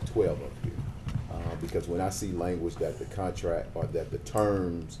behalf of all 12 of you. Because when I see language that the contract or that the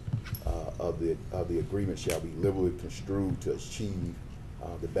terms of the agreement shall be liberally construed to achieve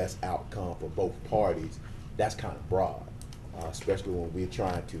the best outcome for both parties, that's kind of broad, especially when we're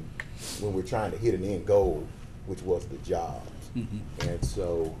trying to hit an end goal, which was the jobs. Mm-hmm. And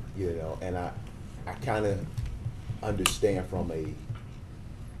so and I kind of understand from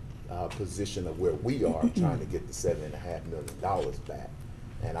a position of where we are trying to get the $7.5 million back.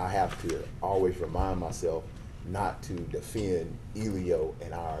 And I have to always remind myself not to defend Elio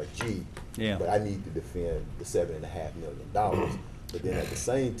and IRG, Yeah. but I need to defend the $7.5 million. But then at the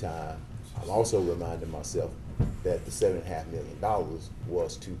same time, I'm also reminding myself that the $7.5 million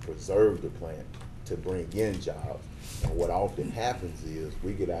was to preserve the plant, to bring in jobs. And what often happens is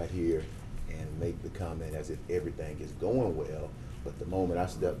we get out here and make the comment as if everything is going well, but the moment I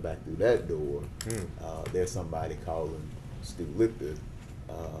step back through that door, there's somebody calling Stu Lichter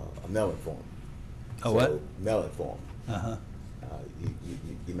a melon farmer. What? Melon farmer. Uh-huh.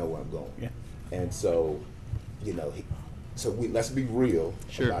 You know where I'm going. Yeah. And so, let's be real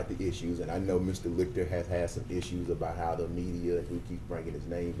Sure. about the issues. And I know Mr. Lichter has had some issues about how the media and who keeps bringing his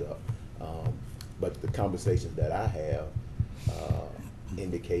names up. But the conversations that I have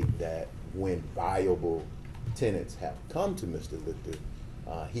indicate that when viable tenants have come to Mr. Lichter,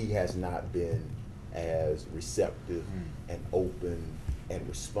 he has not been as receptive and open and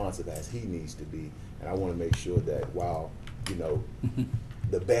responsive as he needs to be. And I want to make sure that while,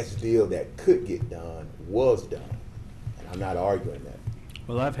 the best deal that could get done was done, and I'm not arguing that.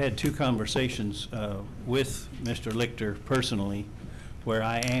 Well, I've had two conversations with Mr. Lichter personally where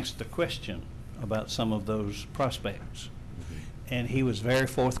I asked the question about some of those prospects. And he was very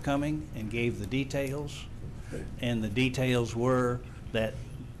forthcoming and gave the details. And the details were that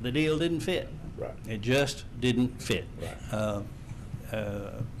the deal didn't fit. Right. It just didn't fit. Right.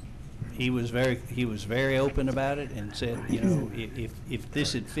 he was very open about it and said, you know, if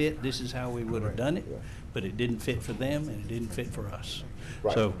this had fit, this is how we would have done it, but it didn't fit for them and it didn't fit for us.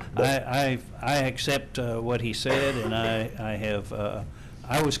 Right. So I accept what he said, and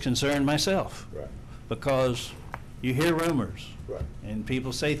I was concerned myself. Right. Because you hear rumors. Right. And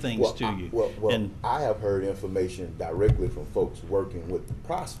people say things to you. Well, I have heard information directly from folks working with the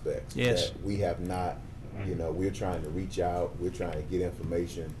prospects. Yes. That we have not, you know, we're trying to reach out, we're trying to get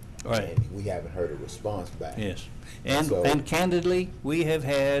information. Right. And we haven't heard a response back. Yes. So- And candidly, we have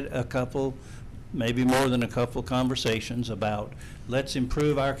had a couple, maybe more than a couple conversations about, let's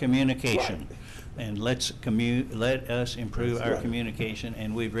improve our communication. Right. And let us improve That's our right. communication,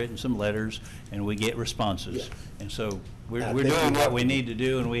 and we've written some letters, and we get responses. Yeah. And so And I we're think doing we what have we to- need to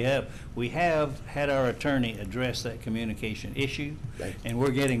do, and we have had our attorney address that communication issue, Thank you. and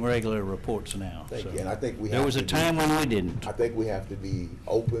we're getting regular reports now. Thank So you. And I think we there have was a to be- time when we didn't. I think we have to be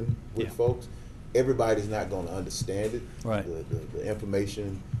open with Yeah. folks. Everybody's not going to understand it. Right. The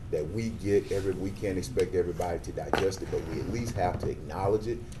information that we get, we can't expect everybody to digest it, but we at least have to acknowledge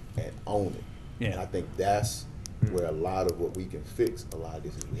it and own it. Yeah. And I think that's where a lot of what we can fix a lot of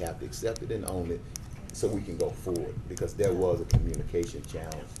this is we have to accept it and own it so we can go forward, because there was a communication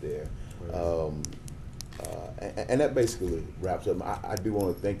challenge there. And that basically wraps up. I do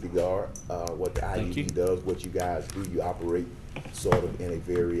want to thank the Guard, what the Thank you. IED does, what you guys do. You operate sort of in a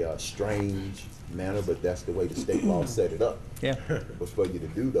very strange manner, but that's the way the state law set it up. Yeah. Was for you to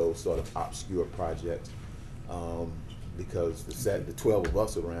do those sort of obscure projects, because the 12 of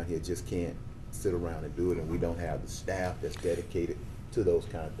us around here just can't sit around and do it, and we don't have the staff that's dedicated to those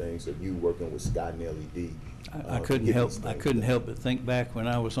kind of things. So you working with Scott and LED. I to couldn't get help. these I things couldn't done. help but think back when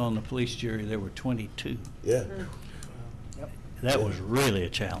I was on the police jury. There were 22. Yeah. That was really a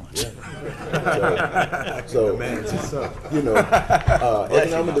challenge. So, you know,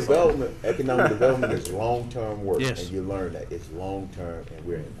 economic development is long-term work. Yes. And you learn that it's long-term and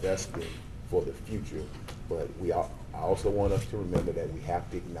we're investing for the future. But I also want us to remember that we have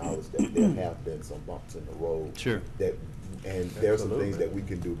to acknowledge that there have been some bumps in the road. Sure. And there are some things that we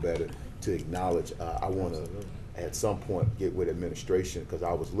can do better to acknowledge. I want to, at some point, get with administration, because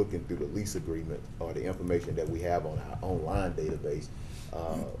I was looking through the lease agreement or the information that we have on our online database,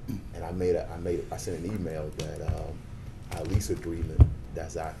 and I sent an email that our lease agreement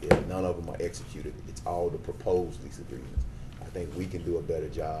that's out there, none of them are executed. It's all the proposed lease agreements. I think we can do a better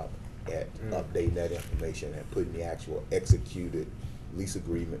job at updating that information and putting the actual executed lease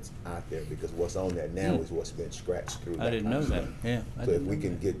agreements out there, because what's on there now is what's been scratched through. I didn't know that. Yeah. I So if didn't we know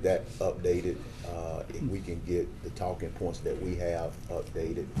can that. get that updated, if we can get the talking points that we have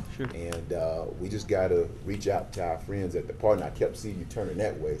updated. Sure. And we just gotta reach out to our friends at the party. And I kept seeing you turning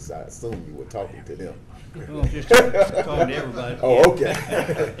that way, so I assume you were talking to them. Well, just talking to everybody. Oh, okay.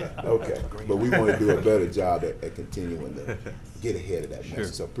 Okay. But we wanna do a better job at continuing to get ahead of that Sure.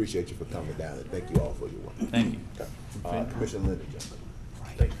 message. So appreciate you for coming down, and thank you all for your work. Thank you. Okay. Commissioner Linda Johnson.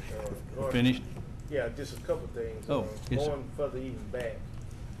 Thank you. Finished? Yeah, just a couple things. Oh, yes, sir. Going further even back,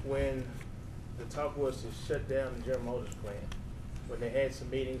 when the talk was to shut down the General Motors plant, when they had some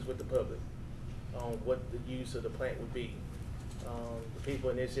meetings with the public on what the use of the plant would be, the people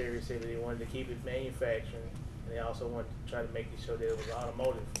in this area said that they wanted to keep it manufacturing, and they also wanted to try to make it sure that it was an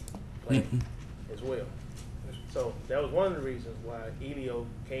automotive plant as well. So that was one of the reasons why EDO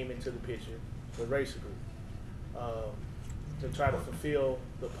came into the picture with Racer Group, to try to fulfill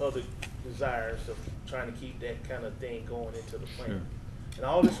the public desires of trying to keep that kind of thing going into the plant. Sure. And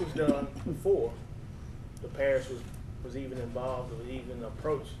all this was done before the parish was even involved or even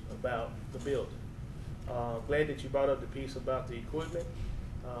approached about the building. Glad that you brought up the piece about the equipment.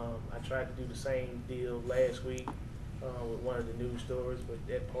 I tried to do the same deal last week with one of the news stories, but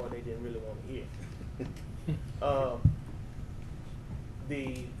that part they didn't really want to hear.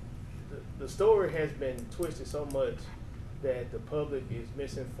 The story has been twisted so much that the public is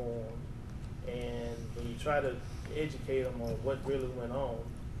misinformed, and when you try to educate them on what really went on,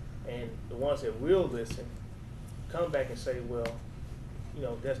 and the ones that will listen come back and say, well, you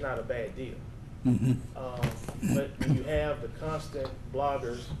know, that's not a bad deal. But when you have the constant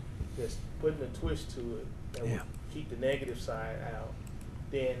bloggers that's putting a twist to it that will keep the negative side out,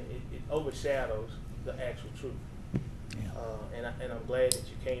 then it overshadows the actual truth. And I'm glad that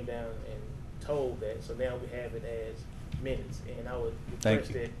you came down and told that, so now we have it as minutes. And I would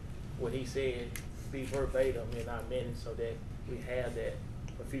request that what he said be verbatim in our minutes so that we have that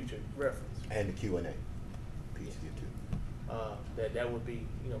for future reference. And the Q&A piece here too. That would be,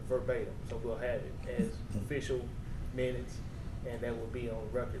 you know, verbatim, so we'll have it as official minutes, and that will be on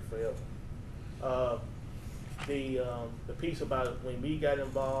record forever. The piece about when we got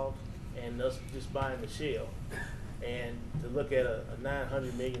involved, and us just buying the shell. And to look at a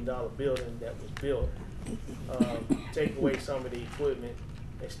 $900 million building that was built, take away some of the equipment,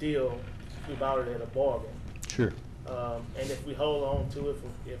 and still we bought it at a bargain. Sure. And if we hold on to it for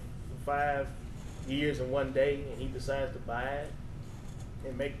 5 years and 1 day, and he decides to buy it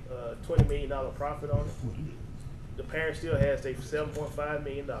and make a $20 million profit on it, the parish still has their $7.5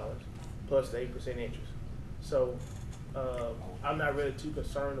 million plus the 8% interest. So I'm not really too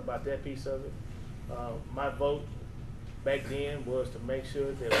concerned about that piece of it. My vote back then was to make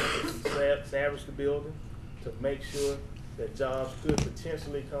sure that we establish the building, to make sure that jobs could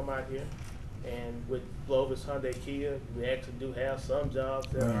potentially come out here. And with Glovis Hyundai Kia, we actually do have some jobs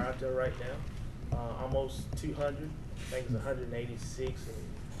that are out there right now. Almost 200, I think it's 186,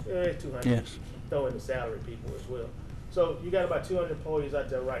 and 200. Yes. Throw in the salary people as well. So you got about 200 employees out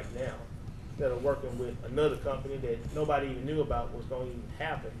there right now that are working with another company that nobody even knew about was going to even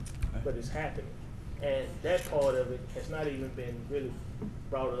happen, but it's happening. And that part of it has not even been really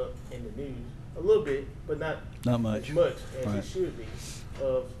brought up in the news. A little bit, but not much. as much as Right. it should be,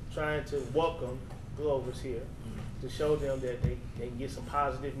 of trying to welcome Glovers here, to show them that they can get some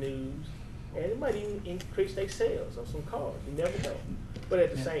positive news, and it might even increase their sales of some cars. You never know. But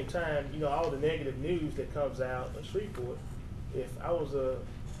at the same time, you know, all the negative news that comes out of Shreveport, if I was a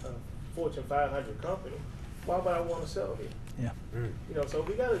Fortune 500 company, why would I want to sell here? Yeah. You know, so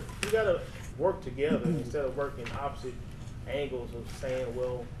we gotta work together instead of working opposite angles of saying,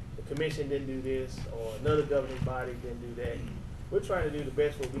 well, the commission didn't do this or another governing body didn't do that. We're trying to do the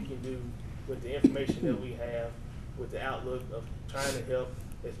best what we can do with the information that we have, with the outlook of trying to help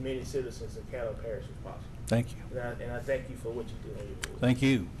as many citizens in Caddo Parish as possible. Thank you. And I thank you for what you do on your board. Thank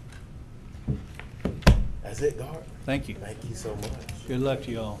you. That's it, Guard. Thank you. Thank you so much. Good luck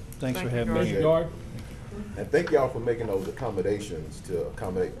to y'all. Thanks for Thank you, having me here. Guard. And thank y'all for making those accommodations to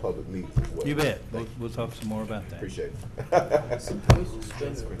accommodate public meetings as well. You bet. Thank We'll talk some more about that. Appreciate it.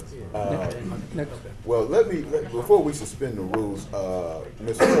 Well, before we suspend the rules,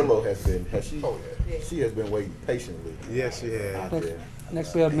 Ms. Furlow she has been waiting patiently. Yes, she has. Out there.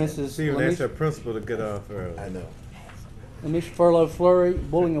 Next we have Mrs. She even asked her Lamisha principal to get off early. I know. Furlow Flurry,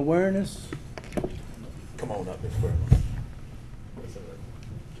 bullying awareness. Come on up, Ms. Furlow.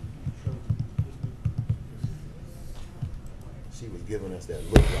 She was giving us that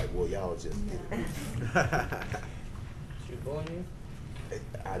look like, well, y'all just get it. She bullying you?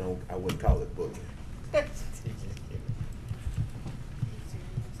 I wouldn't call it bullying.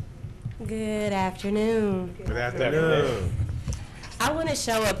 Good afternoon. Good afternoon. I want to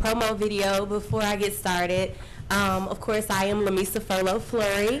show a promo video before I get started. Of course, I am Lamisa Furlow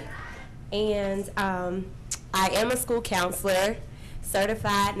Flurry, and I am a school counselor,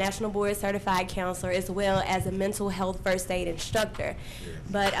 certified, National Board certified counselor, as well as a mental health first aid instructor.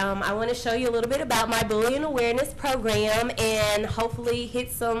 But I want to show you a little bit about my bullying awareness program and hopefully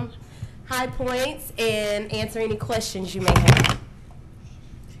hit some high points and answer any questions you may have.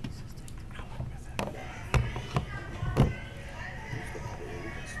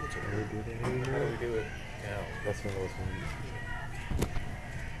 How do we do it now? That's what I was wondering.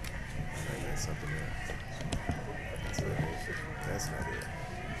 That's something else. That's not it.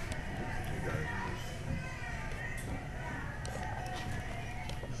 You got it.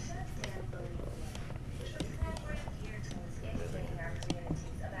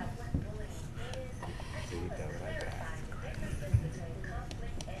 See, you got what I got.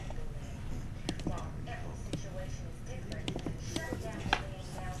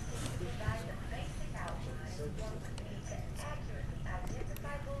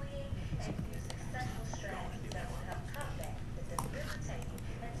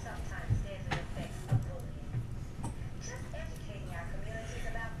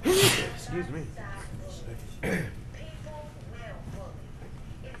 Excuse me.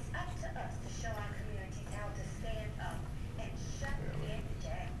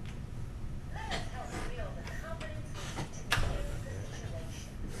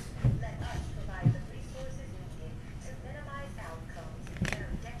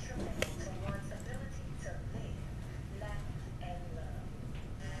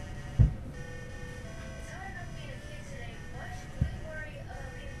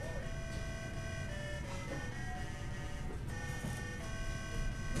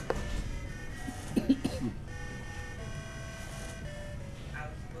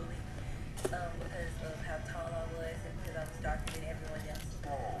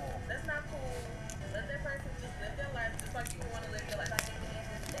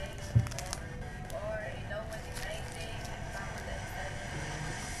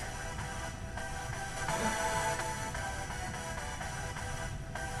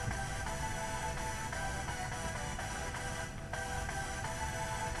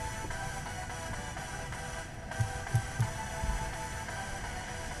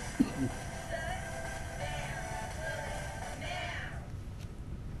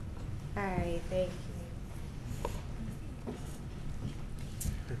 All right, thank you.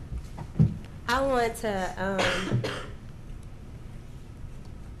 I want to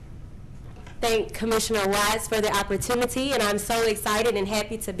thank Commissioner Watts for the opportunity, and I'm so excited and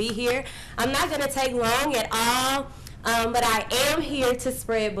happy to be here. I'm not going to take long at all, but I am here to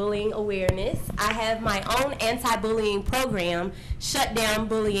spread bullying awareness. I have my own anti-bullying program, Shut Down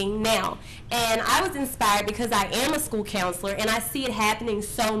Bullying Now, and I was inspired because I am a school counselor, and I see it happening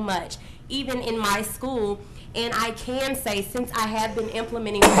so much, even in my school. And I can say, since I have been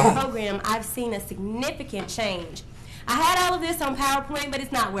implementing the program, I've seen a significant change. I had all of this on PowerPoint, but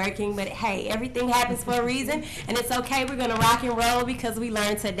it's not working. But hey, everything happens for a reason, and it's okay. We're going to rock and roll because we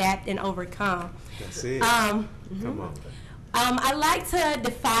learn to adapt and overcome. That's it. Come on. I like to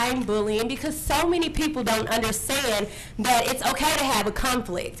define bullying because so many people don't understand that it's okay to have a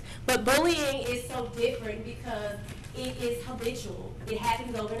conflict. But bullying is so different because it is habitual. It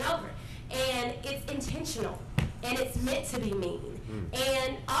happens over and over. And it's intentional, and it's meant to be mean.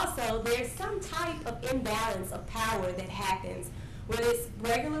 And also, there's some type of imbalance of power that happens, whether it's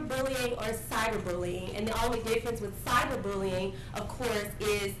regular bullying or cyberbullying. And the only difference with cyberbullying, of course,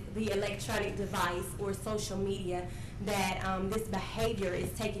 is the electronic device or social media that this behavior is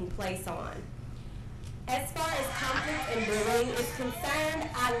taking place on. As far as conflict and bullying is concerned,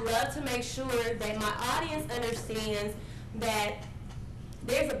 I love to make sure that my audience understands that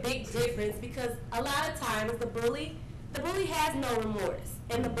there's a big difference, because a lot of times the bully has no remorse,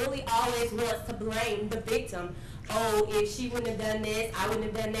 and the bully always wants to blame the victim. Oh, if she wouldn't have done this, I wouldn't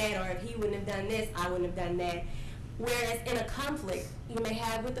have done that, or if he wouldn't have done this, I wouldn't have done that. Whereas in a conflict you may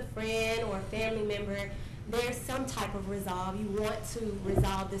have with a friend or a family member, there's some type of resolve. You want to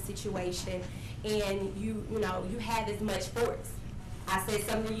resolve the situation, and you have as much force. I said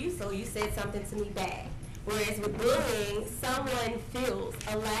something to you, so you said something to me back. Whereas with bullying, someone feels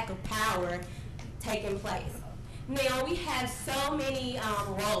a lack of power taking place. Now, we have so many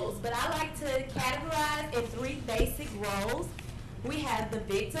roles, but I like to categorize in 3 basic roles. We have the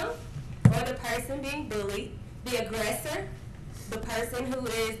victim, or the person being bullied, the aggressor, the person who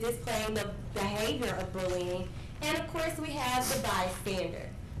is displaying the behavior of bullying, and of course we have the bystander,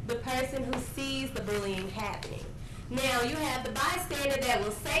 the person who sees the bullying happening. Now, you have the bystander that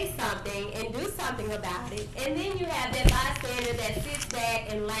will say something and do something about it, and then you have that bystander that sits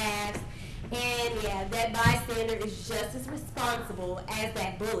back and laughs, and yeah, that bystander is just as responsible as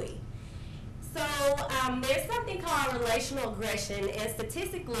that bully. So there's something called relational aggression, and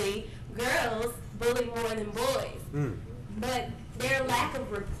statistically, girls bully more than boys, but their lack of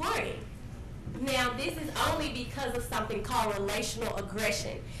reporting. Now, this is only because of something called relational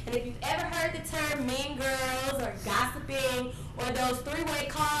aggression. And if you've ever heard the term mean girls or gossiping or those 3-way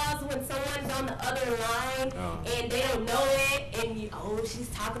calls when someone's on the other line and they don't know it and she's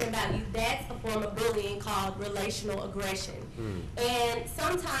talking about you, that's a form of bullying called relational aggression. And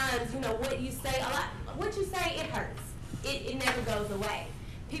sometimes, what you say, it hurts. It never goes away.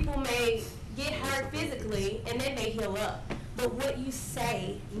 People may get hurt physically and then they heal up. But what you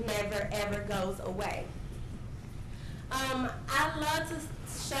say never, ever goes away. I love to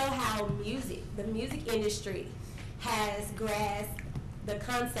show how the music industry has grasped the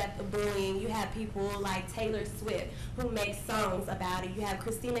concept of bullying. You have people like Taylor Swift who make songs about it. You have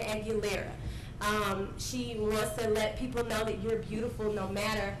Christina Aguilera. She wants to let people know that you're beautiful no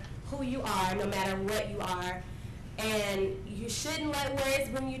matter who you are, no matter what you are. And you shouldn't let words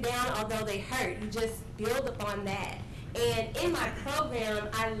bring you down, although they hurt. You just build upon that. And in my program,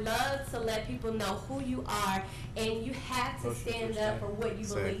 I love to let people know who you are, and you have to stand up for what you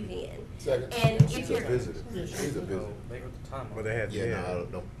believe in. And if you're She's a visitor. But they had, Yeah, no, I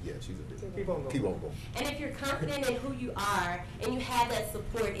don't know. Yeah, she's a visitor. Keep on going. And if you're confident in who you are and you have that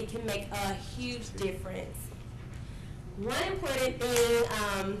support, it can make a huge difference. One important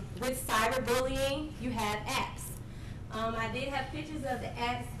thing with cyberbullying, you have apps. I did have pictures of the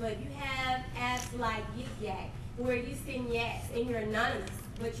apps, but you have apps like Yik Yak, where you send yaks and you're anonymous,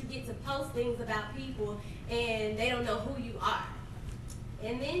 but you get to post things about people and they don't know who you are.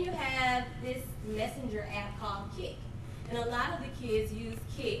 And then you have this messenger app called Kik. And a lot of the kids use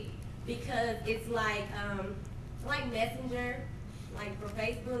Kik because it's like Messenger, like for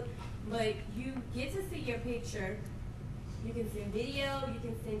Facebook, but you get to see your picture, you can send video, you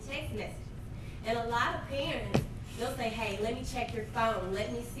can send text messages. And a lot of parents, they'll say, hey, let me check your phone,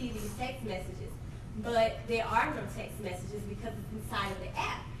 let me see these text messages. But there are no text messages because it's inside of the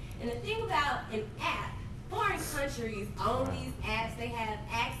app. And the thing about an app, foreign countries own these apps. They have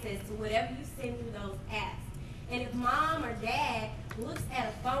access to whatever you send through those apps. And if mom or dad looks at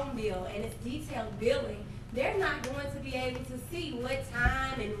a phone bill and it's detailed billing, they're not going to be able to see what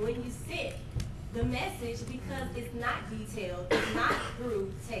time and when you sent the message because it's not detailed, it's not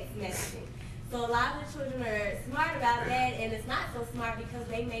through text messaging. So a lot of the children are smart about that, and it's not so smart because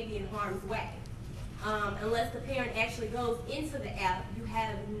they may be in harm's way. Unless the parent actually goes into the app, you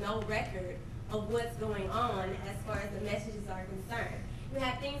have no record of what's going on as far as the messages are concerned. You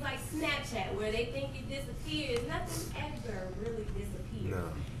have things like Snapchat where they think it disappears. Nothing ever really disappears. No.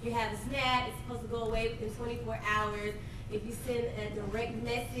 You have a snap, it's supposed to go away within 24 hours. If you send a direct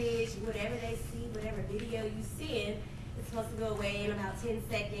message, whatever they see, whatever video you send, it's supposed to go away in about 10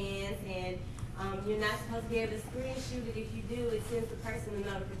 seconds. And you're not supposed to be able to screenshot it. If you do, it sends the person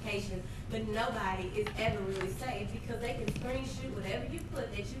a notification. But nobody is ever really safe because they can screenshot whatever you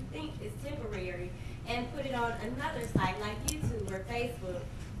put that you think is temporary and put it on another site like YouTube or Facebook.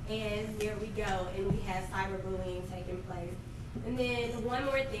 And there we go, and we have cyberbullying taking place. And then one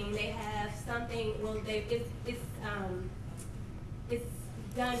more thing, they have something, well, it's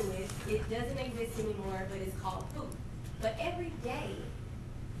done with. It doesn't exist anymore, but it's called Poop. But every day,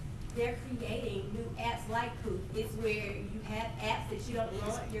 they're creating new apps like Poop. It's where you have apps that you don't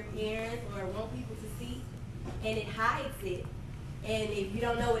want your parents or want people to see, and it hides it. And if you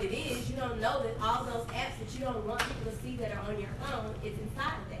don't know what it is, you don't know that all those apps that you don't want people to see that are on your phone is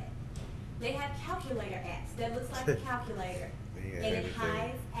inside of that. They have calculator apps that looks like a calculator, and it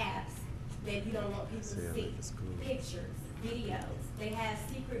hides apps that you don't want people to see. Pictures, videos. They have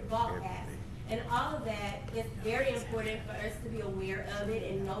secret vault apps. And all of that is very important for us to be aware of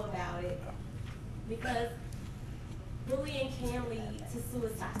it and know about it, because bullying can lead to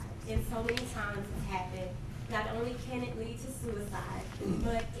suicide, and so many times it's happened. Not only can it lead to suicide,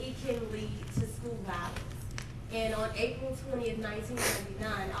 but it can lead to school violence. And on April 20th,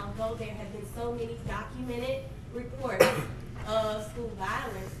 1999, although there have been so many documented reports of school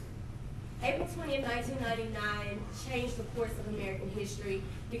violence, April 20th, 1999 changed the course of American history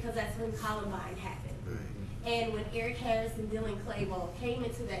because that's when Columbine happened. Right. And when Eric Harris and Dylan Claiborne came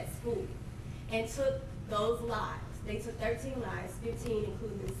into that school and took those lives, they took 13 lives, 15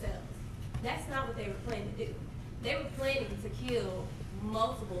 including themselves. That's not what they were planning to do. They were planning to kill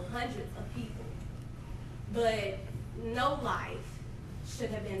multiple hundreds of people, but no life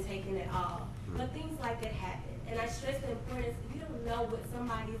should have been taken at all. But things like that happen. And I stress the importance, you don't know what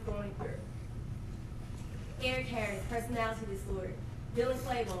somebody is going through. Eric Harris, personality disorder. Dylan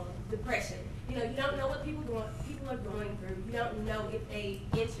Claiborne, depression. You know, you don't know what people are going through. You don't know if they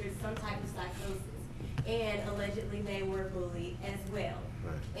entered some type of psychosis. And allegedly they were bullied as well.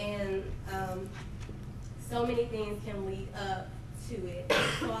 Right. And so many things can lead up to it.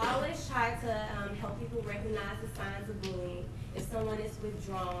 So I always try to help people recognize the signs of bullying. If someone is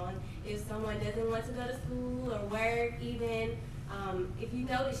withdrawn, if someone doesn't want to go to school or work even, if you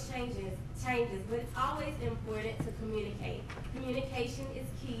notice changes, but it's always important to communicate. Communication is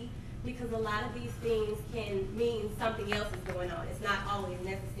key because a lot of these things can mean something else is going on. It's not always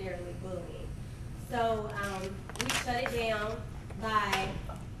necessarily bullying. So we shut it down by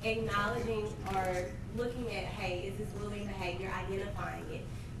acknowledging or looking at, hey, is this bullying behavior, identifying it.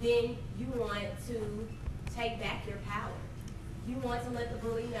 Then you want to take back your power. You want to let the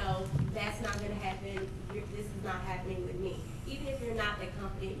bully know that's not going to happen, this is not happening with me. Even if you're not that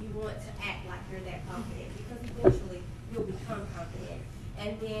confident, you want to act like you're that confident because eventually you'll become confident.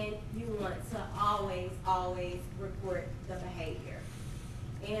 And then you want to always, always report the behavior.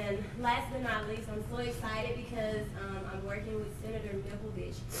 And last but not least, I'm so excited because I'm working with Senator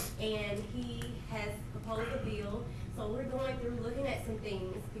Mikovich, and he has proposed a bill. So we're going through looking at some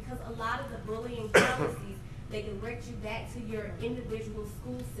things because a lot of the bullying policies, they direct you back to your individual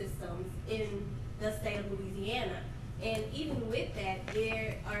school systems in the state of Louisiana. And even with that,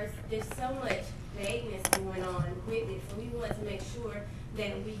 there's so much vagueness going on with it. So we want to make sure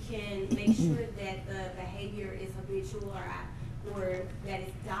that we can make sure that the behavior is habitual or that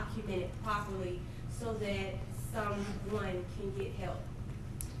it's documented properly so that someone can get help.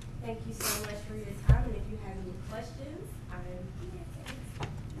 Thank you so much for your time, and if you have any questions, I'm here.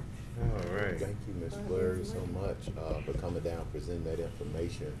 All right. Thank you, Ms. Fleury, so much for coming down, presenting that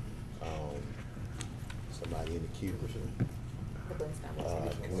information. Somebody in the queue.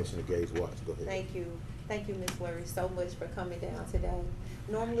 Commissioner Gage Watts, go ahead. Thank you. Thank you, Ms. Fleury, so much for coming down today.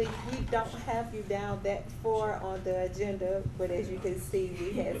 Normally, we don't have you down that far on the agenda, but as you can see,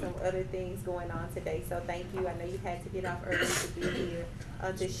 we had some other things going on today. So thank you. I know you had to get off early to be here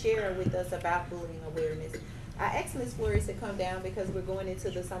to share with us about bullying awareness. I asked Ms. Fleury to come down because we're going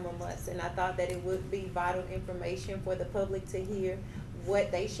into the summer months, and I thought that it would be vital information for the public to hear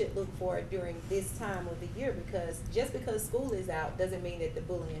what they should look for during this time of the year, because just because school is out doesn't mean that the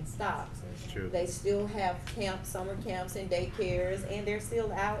bullying stops. That's true. They still have camps, summer camps and daycares, and they're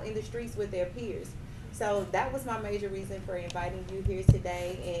still out in the streets with their peers. So that was my major reason for inviting you here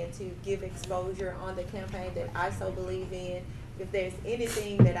today, and to give exposure on the campaign that I so believe in. If there's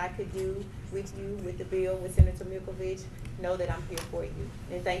anything that I could do with you, with the bill, with Senator Milkovich, know that I'm here for you.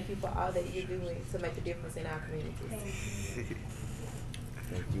 And thank you for all that you're doing to make a difference in our communities.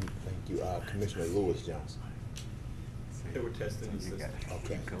 Thank you. Commissioner Lewis Johnson. They were testing the system.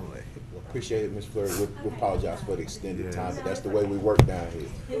 Okay. Well, appreciate it, Ms. Fleury. We apologize for the extended time, but that's the way we work down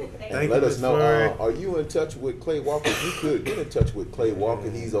here. And let us know, are you in touch with Clay Walker? If you could get in touch with Clay Walker.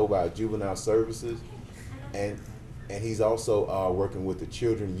 He's over our juvenile services, and he's also working with the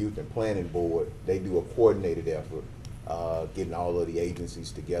Children, Youth, and Planning Board. They do a coordinated effort, getting all of the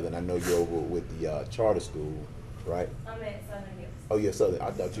agencies together. And I know you're over with the charter school, right? I'm at Southern Hills. Oh, yeah, Southern.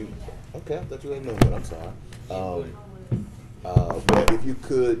 I thought you had known that. I'm sorry. But if you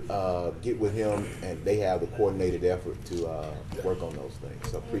could get with him, and they have the coordinated effort to work on those things.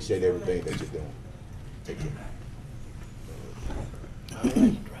 So appreciate everything that you're doing. Take care.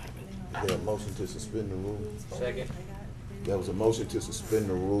 Is there a motion to suspend the rules? Second. There was a motion to suspend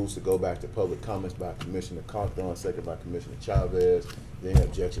the rules to go back to public comments by Commissioner Cawthorn, second by Commissioner Chavez. Then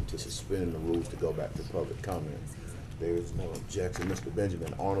objection to suspending the rules to go back to public comments. There is no objection. Mr.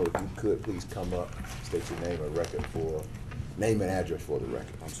 Benjamin Arnold, if you could please come up, state your name and address for the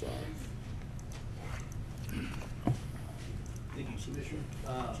record. I'm sorry. Thank you, Commissioner.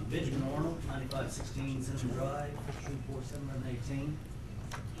 Benjamin Arnold, 9516 Central Drive, 34718.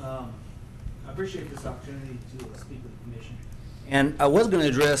 I appreciate this opportunity to speak with the Commission. And I was going to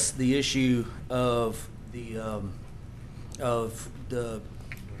address the issue of the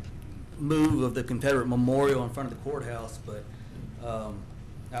move of the Confederate Memorial in front of the courthouse, but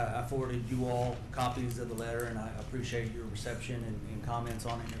I forwarded you all copies of the letter, and I appreciate your reception and comments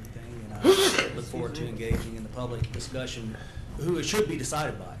on it and everything, and I look forward to engaging in the public discussion, who it should be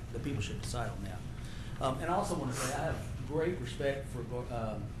decided by. The people should decide on that. And I also want to say I have great respect for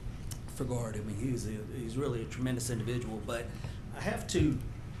Gard. I mean, he's really a tremendous individual, but I have to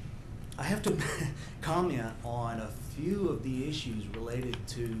comment on a few of the issues related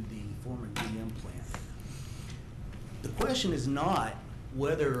to the former GM plant. The question is not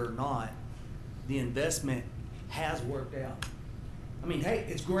whether or not the investment has worked out. I mean, hey,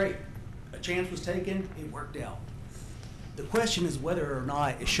 it's great. A chance was taken, it worked out. The question is whether or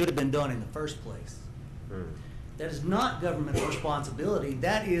not it should have been done in the first place. That is not government's responsibility.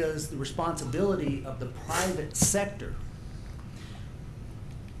 That is the responsibility of the private sector.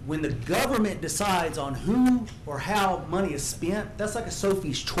 When the government decides on who or how money is spent, that's like a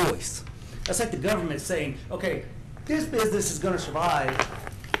Sophie's choice. That's like the government saying, okay, this business is going to survive,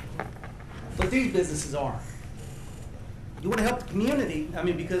 but these businesses aren't. You want to help the community, I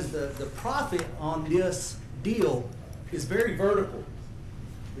mean, because the profit on this deal is very vertical.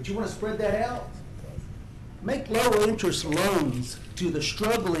 But you want to spread that out? Make low interest loans to the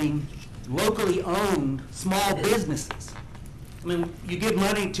struggling, locally owned small businesses. I mean, you give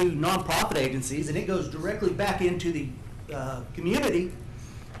money to nonprofit agencies and it goes directly back into the community.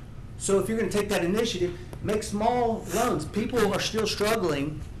 So if you're going to take that initiative, make small loans. People are still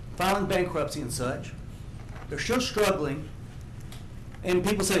struggling, filing bankruptcy and such. They're still struggling. And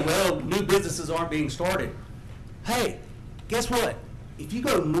people say, well, new businesses aren't being started. Hey, guess what? If you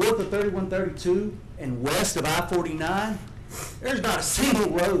go north of 3132 and west of I-49, there's not a single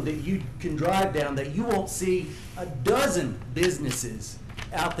road that you can drive down that you won't see a dozen businesses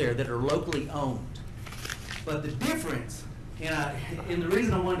out there that are locally owned. But the difference, and the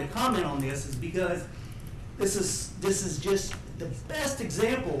reason I wanted to comment on this is because this is just the best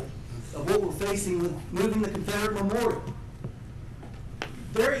example of what we're facing with moving the Confederate Memorial.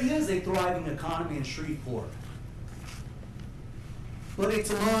 There is a thriving economy in Shreveport, but it's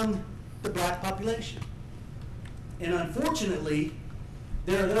among the black population. And unfortunately,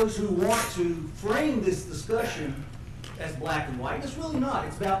 there are those who want to frame this discussion as black and white. It's really not.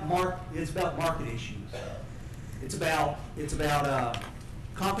 It's about market issues. It's about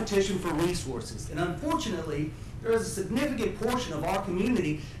competition for resources. And unfortunately, there is a significant portion of our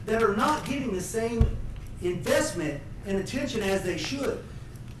community that are not getting the same investment and attention as they should.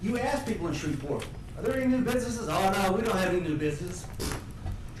 You ask people in Shreveport, are there any new businesses? Oh no, we don't have any new businesses.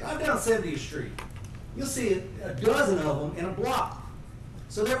 Drive down 70th Street. You'll see a dozen of them in a block.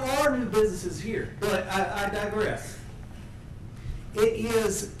 So there are new businesses here, but I digress. It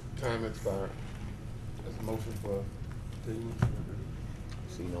is... Time expired. That's a motion for...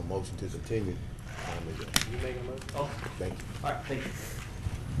 See no motion to continue. You making a motion? Oh, Thank you. all right, thank you.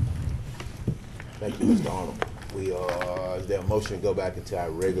 Thank you, Mr. Arnold. Is there a motion to go back into our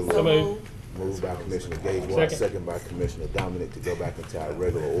regular? So moved. Moved by Commissioner Gage, Second. second by Commissioner Dominic to go back into our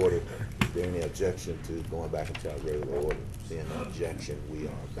regular order. Is there any objection to going back into our regular order? Seeing no objection, we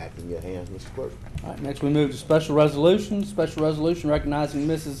are back in your hands, Mr. Clerk. All right, next we move to special resolution recognizing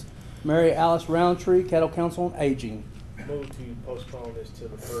Mrs. Mary Alice Roundtree, Caddo Council on Aging. Move to postpone this to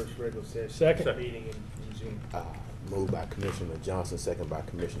the first regular session. Second. Meeting in June. Moved by Commissioner Johnson, second by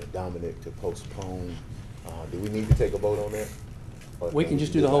Commissioner Dominic to postpone. Do we need to take a vote on that? Or We can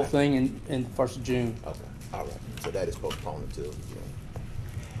just do the whole that? thing in 1st of June. Okay, all right. So that is postponed until June.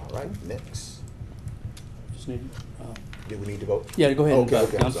 All right, next. Just need, Do we need to vote? Yeah, go ahead and Okay,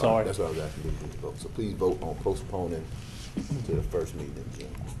 vote. okay, I'm sorry. That's what I was asking. Do we need to vote? So please vote on postponing to the first meeting in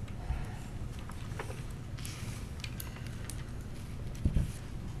June.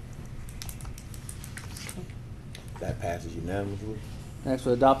 That passes unanimously. Next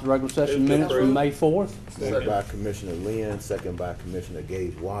we adopt the regular session Move to minutes from approve. May 4th. Moved by Commissioner Lynn, second by Commissioner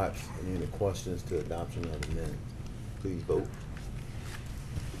Gage Watts. Any questions to adoption of the minutes? Please vote.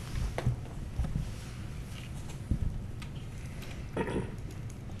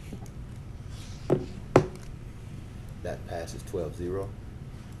 That passes 12-0.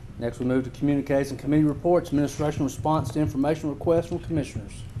 Next we move to communications and committee reports, administration response to information requests from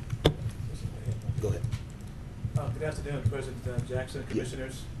commissioners. Go ahead. Good afternoon, President Jackson,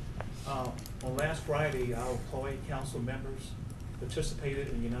 Commissioners. On last Friday, our employee council members participated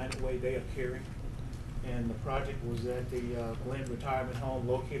in United Way Day of Caring, and the project was at the Glen Retirement Home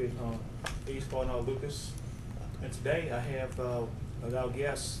located on East Barnard Lucas. And today I have as our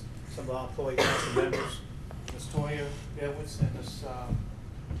guests some of our employee council members, Ms. Toya Edwards and Ms.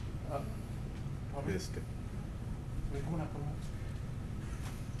 Come on up.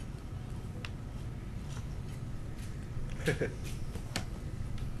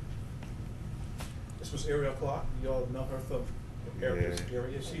 This was Ariel Clark. You all know her from area.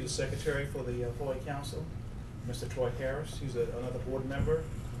 She's the secretary for the employee council. Mr. Troy Harris, he's another board member.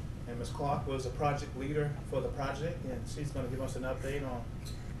 And Ms. Clark was a project leader for the project, and she's going to give us an update on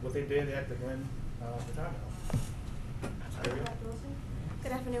what they did at the Glen Retirement Home. Ariel?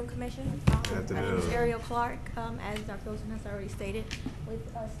 Good afternoon, Commission. My name is Ariel Clark. As Dr. Wilson has already stated,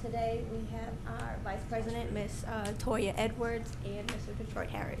 with us today we have our Vice President, Ms. Toya Edwards, and Mr. Detroit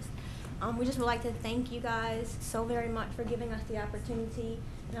Harris. We just would like to thank you guys so very much for giving us the opportunity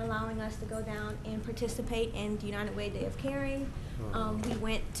and allowing us to go down and participate in the United Way Day of Caring. We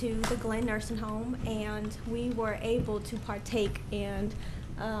went to the Glen Nursing Home and we were able to partake in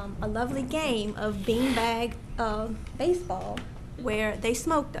a lovely game of beanbag baseball where they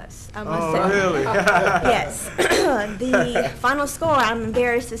smoked us, I must say. Really? Yes. The final score, I'm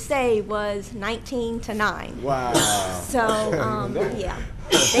embarrassed to say, was 19-9. Wow. So, yeah,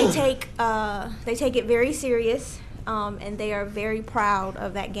 they take it very serious, and they are very proud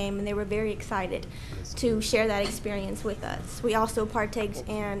of that game, and they were very excited to share that experience with us. We also partaked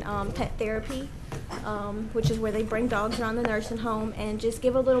in pet therapy, which is where they bring dogs around the nursing home and just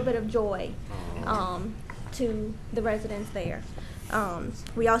give a little bit of joy to the residents there.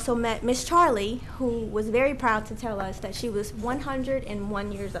 We also met Miss Charlie, who was very proud to tell us that she was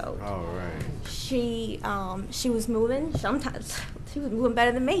 101 years old. All right. She was moving. Sometimes she was moving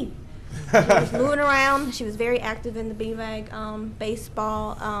better than me. She was moving around. She was very active in the beanbag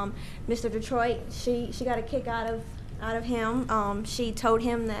baseball. Mr. Detroit, she got a kick out of him. She told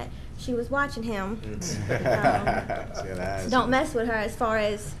him that she was watching him. So don't mess with her as far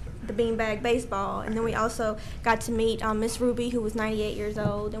as the beanbag baseball. And then we also got to meet Miss Ruby, who was 98 years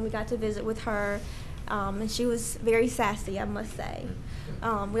old, and we got to visit with her, and she was very sassy, I must say.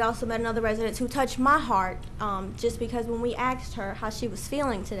 We also met another resident who touched my heart, just because when we asked her how she was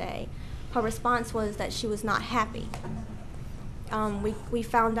feeling today, her response was that she was not happy. We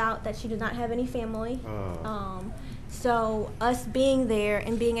found out that she did not have any family. So us being there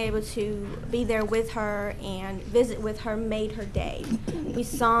and being able to be there with her and visit with her made her day. We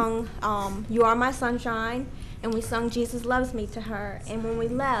sung You Are My Sunshine, and we sung Jesus Loves Me to her. And when we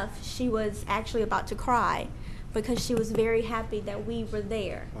left, she was actually about to cry because she was very happy that we were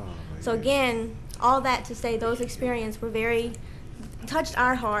there. So again, all that to say those experiences were very touched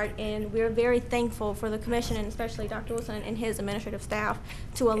our heart, and we're very thankful for the commission and especially Dr. Wilson and his administrative staff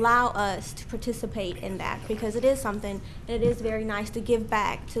to allow us to participate in that, because it is something and it is very nice to give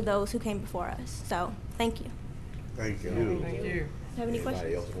back to those who came before us. So thank you. Thank you. Thank you. Have any Anybody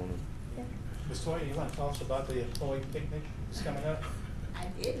questions? else want to? Ms. Toya, you want to tell us about the employee picnic that's coming up? I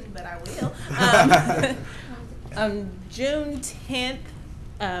didn't, but I will. June 10th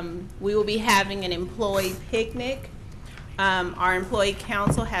we will be having an employee picnic. Our employee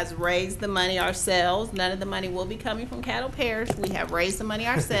council has raised the money ourselves. None of the money will be coming from Caddo Parish. We have raised the money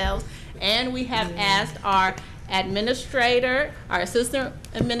ourselves, and we have asked our administrator, our assistant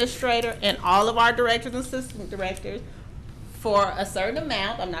administrator, and all of our directors and assistant directors for a certain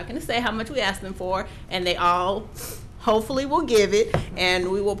amount. I'm not going to say how much we asked them for, and they all hopefully will give it, and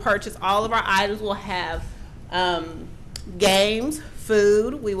we will purchase all of our items. We'll have games,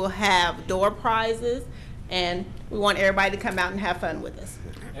 food, we will have door prizes, and we want everybody to come out and have fun with us.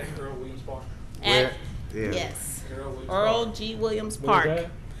 At Earl Williams Park. At, Yeah. yes, Williams Earl Park. G. Williams When is Park. that?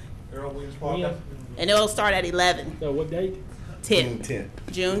 Earl Williams Park. When? And it'll start at 11. So what date? 10. June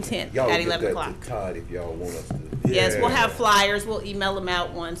 10th. June 10th Y'all at get 11 that o'clock. to Todd if y'all want us to. Yes, we'll have flyers. We'll email them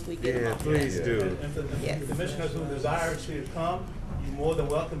out once we get them Yeah, off. please do. And for the Yes. commissioners who desire to come, you're more than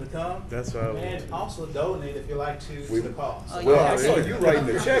welcome to come. That's what I want. And also donate if you like to the cause. Oh, Well, yeah. I saw you writing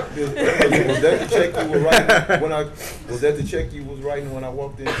the check. Was that the check you were writing when was that the check you was writing when I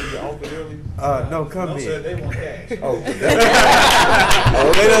walked into your office earlier? No, come No, sir, here. they want cash. Oh,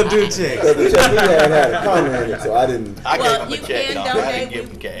 They don't do checks. The check we had a comment in it, so I didn't. Well, you can donate.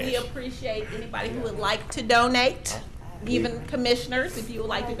 We appreciate anybody who would like to donate, even commissioners, if you would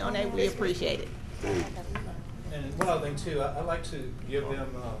like to donate, we appreciate it. And one other thing too, I'd like to give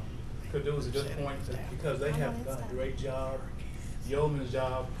them kudos at this point because they have done a great job, yeoman's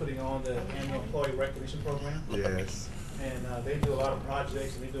job, putting on the annual employee recognition program. Yes. And they do a lot of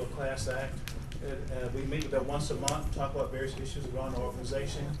projects and they do a class act. We meet with them once a month, talk about various issues around the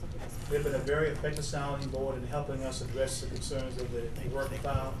organization. They've been a very effective sounding board in helping us address the concerns of the work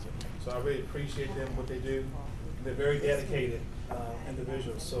file. So I really appreciate them, what they do. They're very dedicated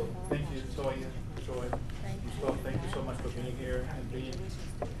individuals. So thank you, Toya, Troy. Thank you so much for being here and being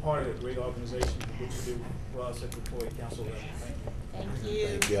part of the great organization for what you do for us at the employee council level. Thank you.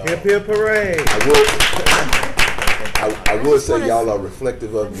 Thank you. Y'all. Hip hip hooray. I would say y'all are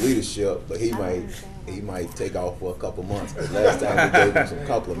reflective of leadership, but he might take off for a couple months. But last time we gave him some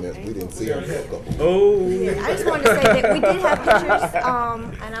compliments, we didn't see him for a couple months. Oh. Yeah, I just wanted to say that we did have pictures,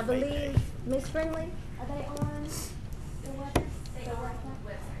 and I believe Ms. Friendly, are they on the website?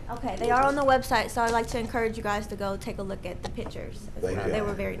 Okay, they are on the website, so I'd like to encourage you guys to go take a look at the pictures as Thank well. you. They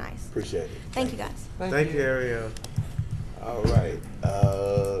were very nice. Appreciate it. Thank you, guys. Thank you, Ariel. All right,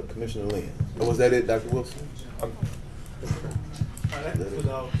 Commissioner Lynn. Oh, was that it, Dr. Wilson? That was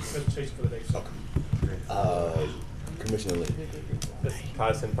our presentation for the day. So. Commissioner Lynn. This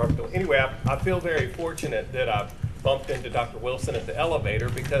ties in perfectly. Anyway, I feel very fortunate that I bumped into Dr. Wilson at the elevator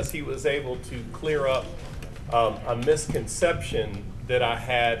because he was able to clear up a misconception that I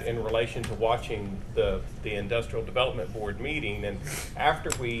had in relation to watching the Industrial Development Board meeting. And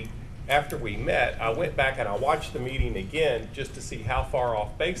after we met, I went back and I watched the meeting again just to see how far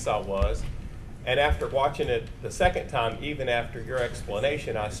off base I was. And after watching it the second time, even after your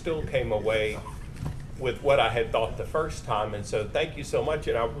explanation, I still came away with what I had thought the first time. And so thank you so much.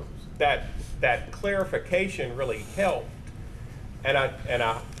 And that clarification really helped. And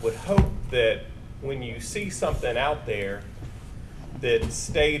I would hope that when you see something out there that's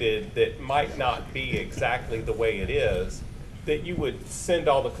stated that might not be exactly the way it is, that you would send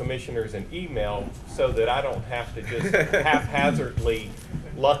all the commissioners an email so that I don't have to just haphazardly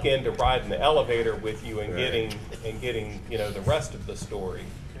luck into riding the elevator with you and getting the rest of the story.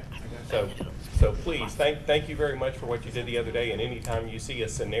 So please, thank you very much for what you did the other day. And anytime you see a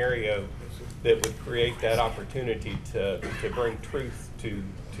scenario that would create that opportunity to bring truth to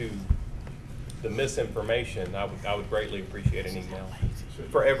the misinformation, I would greatly appreciate an email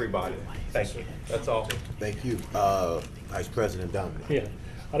for everybody. Thank you. That's all. Thank you. Vice President Dominic. Yeah,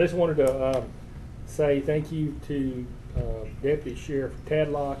 I just wanted to say thank you to Deputy Sheriff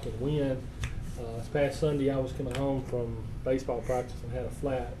Tadlock and Wynn. This past Sunday I was coming home from baseball practice and had a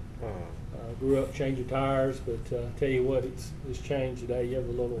flat. Grew up changing tires, but tell you what, it's changed today. You have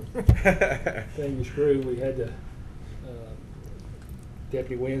a little thing you screw. We had to,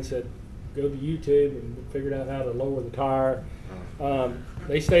 Deputy Wynn said, go to YouTube and figured out how to lower the tire.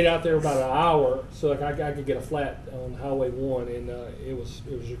 They stayed out there about an hour so I could get a flat on Highway 1, and it was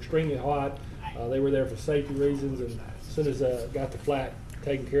extremely hot. They were there for safety reasons, and as soon as I got the flat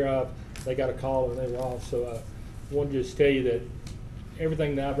taken care of, they got a call and they were off. So I wanted to just tell you that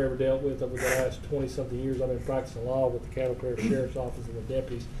everything that I've ever dealt with over the last 20-something years I've been practicing law with the Caddo Parish Sheriff's Office and the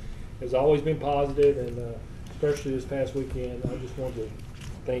deputies has always been positive, and especially this past weekend, I just wanted to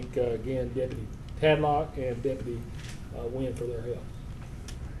thank again Deputy Tadlock and Deputy Wynn for their help.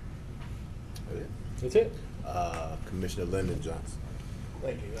 That's it. Commissioner Lyndon Johnson.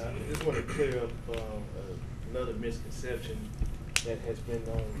 Thank you. I just want to clear up another misconception that has been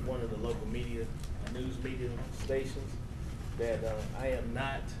on one of the local media, news media stations, that I am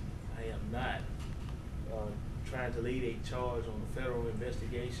not trying to lead a charge on a federal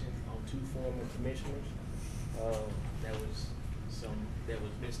investigation on 2 former commissioners. That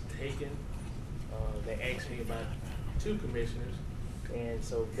was mistaken. They asked me about 2 commissioners, and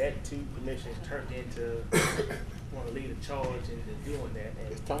so that 2 commissioners turned into want to lead a charge into doing that,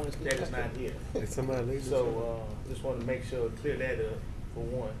 and that is not here. So just want to make sure clear that up for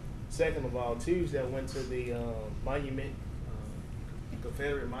one. Second of all, Tuesday I went to the monument,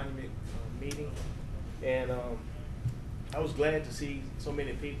 Confederate Monument meeting, and I was glad to see so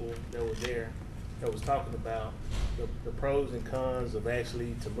many people that were there that was talking about the pros and cons of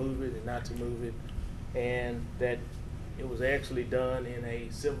actually to move it and not to move it, and that it was actually done in a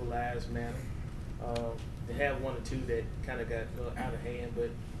civilized manner. They had 1 or 2 that kind of got out of hand, but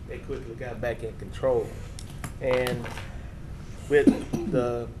they quickly got back in control. And with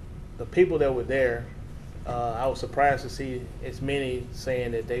the people that were there, I was surprised to see as many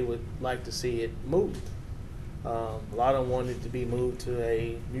saying that they would like to see it moved. A lot of them wanted it to be moved to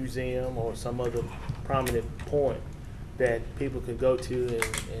a museum or some other prominent point that people could go to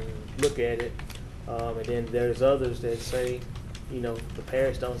and look at it. And then there's others that say, you know, the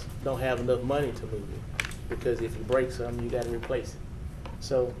parish don't have enough money to move it, because if you break something, you got to replace it.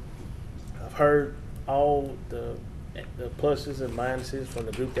 So I've heard all the pluses and minuses from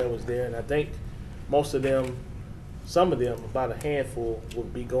the group that was there, and I think most of them, some of them, about a handful, will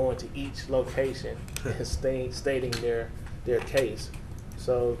be going to each location and stating their case.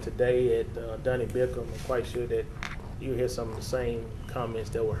 So today at Dunning Bickham, I'm quite sure that you hear some of the same comments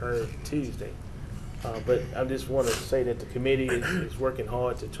that were heard Tuesday. But I just want to say that the committee is working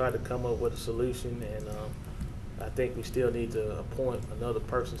hard to try to come up with a solution, and I think we still need to appoint another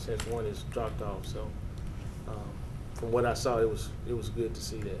person since one is dropped off. So from what I saw, it was good to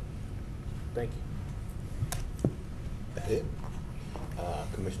see that. Thank you. That's it.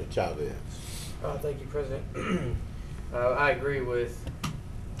 Commissioner Chavez. Thank you, President. I agree with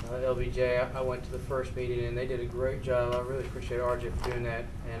LBJ. I went to the first meeting and they did a great job. I really appreciate RJ for doing that.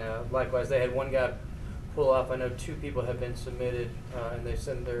 And likewise, they had 1 guy pull off. I know 2 people have been submitted, and they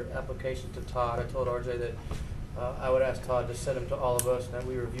sent their application to Todd. I told RJ that I would ask Todd to send them to all of us, and that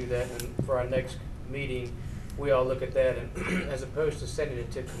we review that. And for our next meeting, we all look at that. And as opposed to sending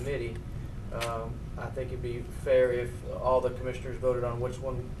it to committee, I think it'd be fair if all the commissioners voted on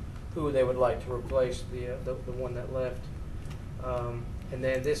who they would like to replace the one that left. And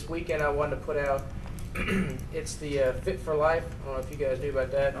then this weekend I wanted to put out, it's the Fit for Life. I don't know if you guys knew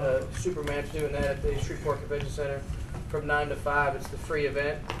about that. Superman's doing that at the Shreveport Convention Center from 9 to 5. It's the free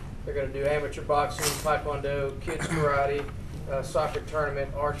event. They're going to do amateur boxing, taekwondo, kids karate, soccer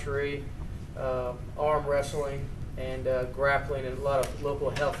tournament, archery, arm wrestling, and grappling, and a lot of local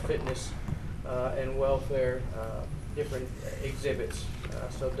health, fitness, and welfare, different exhibits.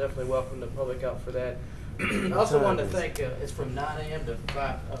 So definitely welcome the public out for that. I also wanted to thank, it's from 9 a.m. to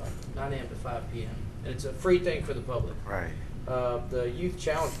 5 p.m. And it's a free thing for the public. Right. The Youth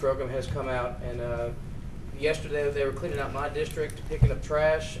Challenge program has come out, and yesterday they were cleaning out my district, picking up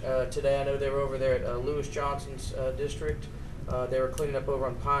trash. Today I know they were over there at Lewis Johnson's district. They were cleaning up over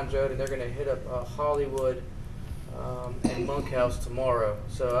on Pines Road, and they're going to hit up Hollywood and Monkhouse tomorrow.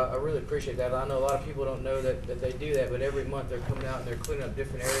 So I really appreciate that. I know a lot of people don't know that they do that, but every month they're coming out and they're cleaning up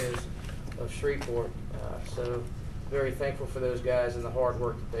different areas of Shreveport. So very thankful for those guys and the hard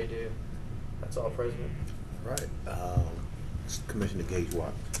work that they do. That's all, President. Right. Commissioner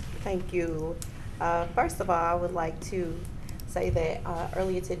Gage-Watt. Thank you. First of all, I would like to say that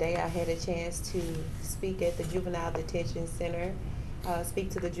earlier today I had a chance to speak at the Juvenile Detention Center, speak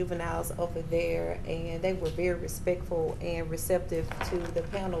to the juveniles over there, and they were very respectful and receptive to the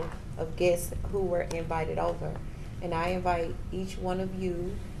panel of guests who were invited over. And I invite each one of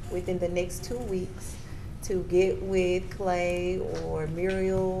you within the next 2 weeks to get with Clay or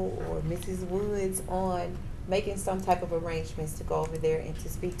Muriel or Mrs. Woods on making some type of arrangements to go over there and to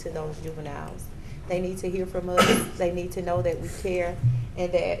speak to those juveniles. They need to hear from us. They need to know that we care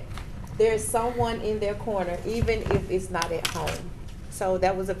and that there's someone in their corner, even if it's not at home. So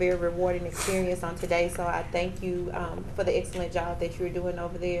that was a very rewarding experience on today. So I thank you for the excellent job that you're doing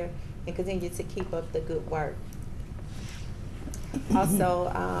over there, and continue to keep up the good work. Also,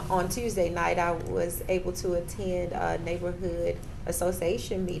 on Tuesday night, I was able to attend a neighborhood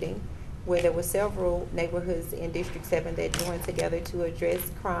association meeting where there were several neighborhoods in District 7 that joined together to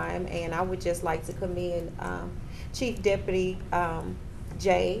address crime. And I would just like to commend Chief Deputy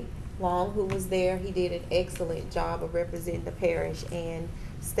Jay Long, who was there. He did an excellent job of representing the parish and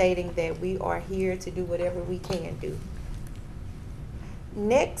stating that we are here to do whatever we can do.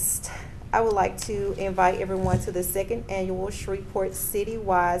 Next, I would like to invite everyone to the second annual Shreveport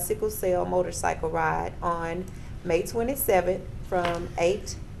Citywide Sickle Cell Motorcycle Ride on May 27th from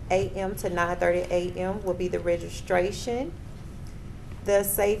 8 a.m. to 9:30 a.m. will be the registration. The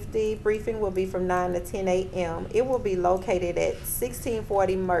safety briefing will be from 9 to 10 a.m. It will be located at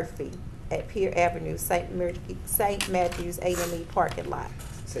 1640 Murphy at Pier Avenue, St. Matthews AME parking lot.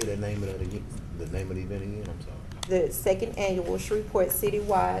 Say the name of the event again, I'm sorry. The second annual Shreveport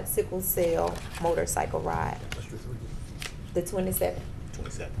Citywide Sickle Cell Motorcycle Ride. The 27th.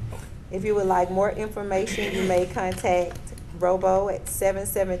 27th, okay. If you would like more information, you may contact Robo at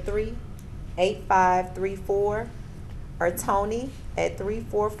 773-8534 or Tony at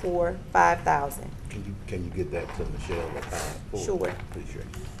 344-5000. Can you get that to Michelle? Sure. Appreciate it.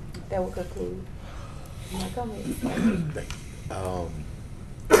 That will conclude my comments.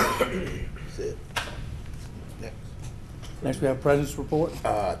 That's it. Next. Next, we have President's Report.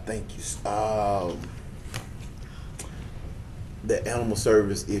 Thank you. The animal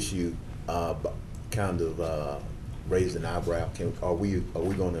service issue kind of raised an eyebrow. Are we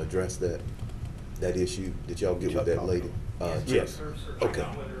going to address that issue? Did y'all get with that lady? Yes. Okay.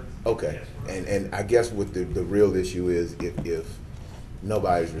 Okay. And I guess what the real issue is, if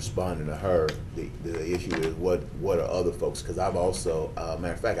nobody's responding to her, the issue is what are other folks? Because I've also,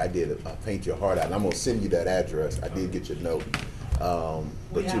 matter of fact, I did a Paint Your Heart Out, and I'm gonna send you that address. I did get your note,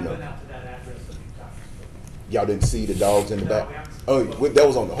 but you know, y'all didn't see the dogs in the back. Oh, that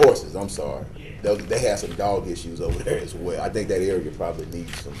was on the horses. I'm sorry. They had some dog issues over there as well. I think that area probably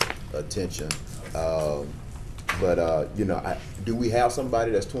needs some attention. But you know, do we have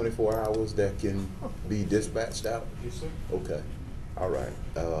somebody that's 24 hours that can be dispatched out? Yes, sir. Okay. All right.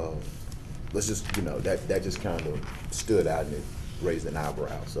 Let's just, you know, that just kind of stood out and it raised an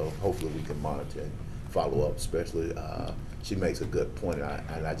eyebrow. So hopefully we can monitor and follow up, especially she makes a good point,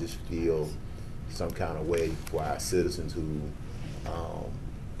 and I just feel some kind of way for our citizens who,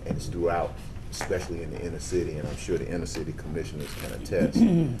 and it's throughout, especially in the inner city, and I'm sure the inner city commissioners can attest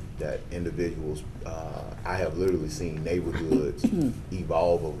that individuals, I have literally seen neighborhoods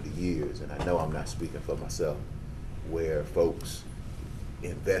evolve over the years, and I know I'm not speaking for myself, where folks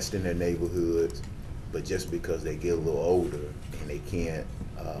invest in their neighborhoods, but just because they get a little older and they can't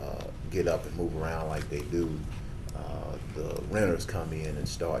get up and move around like they do, the renters come in and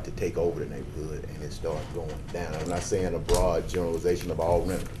start to take over the neighborhood, and it starts going down. I'm not saying a broad generalization of all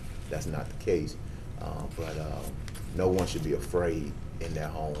renters. That's not the case. But no one should be afraid in their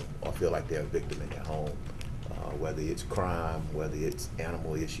home or feel like they're a victim in their home, whether it's crime, whether it's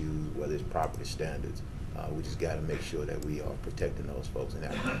animal issues, whether it's property standards. We just got to make sure that we are protecting those folks, and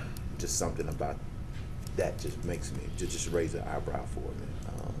that just something about that just makes me just raise an eyebrow for me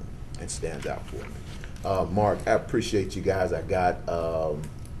and stands out for me. Mark, I appreciate you guys. I got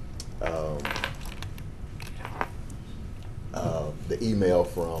the email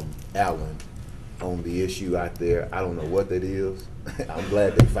from Alan on the issue out there. I don't know what that is. I'm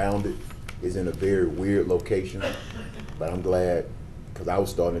glad they found it. It's in a very weird location, but I'm glad, because I was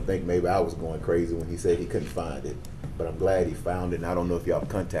starting to think maybe I was going crazy when he said he couldn't find it. But I'm glad he found it, and I don't know if y'all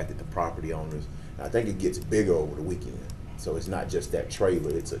contacted the property owners. I think it gets bigger over the weekend. So it's not just that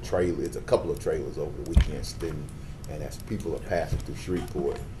trailer, it's a couple of trailers over the weekend spinning. And as people are passing through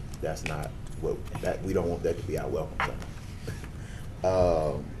Shreveport, that's not what, we don't want that to be our welcome sign.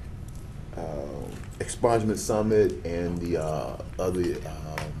 Expungement Summit and the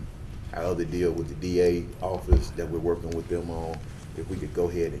our other deal with the DA office that we're working with them on. If we could go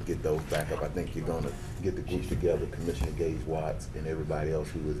ahead and get those back up, I think you're gonna get the groups together, Commissioner Gage Watts and everybody else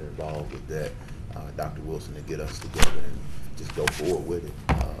who was involved with that, Dr. Wilson, to get us together and just go forward with it.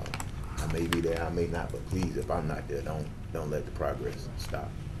 I may be there, I may not, but please, if I'm not there, don't let the progress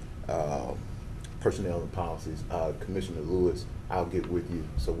stop. Personnel and policies, Commissioner Lewis, I'll get with you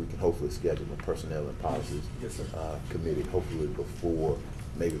so we can hopefully schedule a personnel and policies committee, hopefully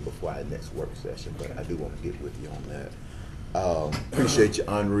maybe before our next work session, but I do want to get with you on that. Appreciate you,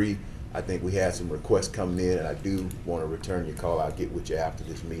 Henri. I think we had some requests coming in, and I do want to return your call. I'll get with you after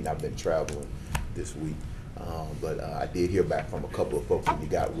this meeting. I've been traveling this week, but I did hear back from a couple of folks that you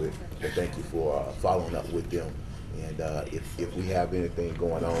got with, but thank you for following up with them. And if we have anything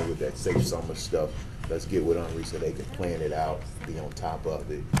going on with that Safe Summer stuff, let's get with Henri so they can plan it out, be on top of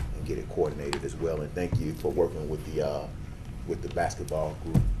it, and get it coordinated as well. And thank you for working with the basketball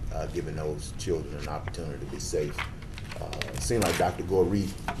group, giving those children an opportunity to be safe. It seems like Dr. Goree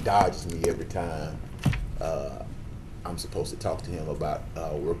dodges me every time I'm supposed to talk to him about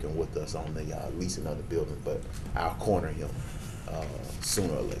working with us on the leasing of the building, but I'll corner him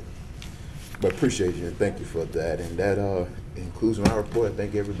sooner or later. But appreciate you and thank you for that. And that includes my report.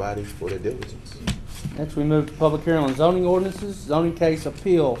 Thank everybody for their diligence. Next, we move to public hearing on zoning ordinances. Zoning case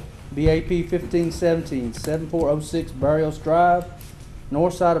appeal, BAP 1517-7406 Barrios Drive.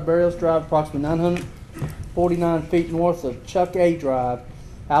 North side of Barrios Drive, approximately 949 feet north of Chuck A. Drive.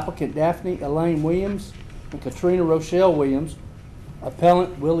 Applicant Daphne Elaine Williams and Katrina Rochelle Williams.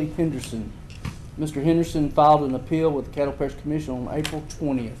 Appellant Willie Henderson. Mr. Henderson filed an appeal with the Caddo Parish Commission on April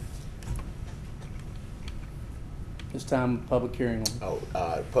 20th. This time, public hearing.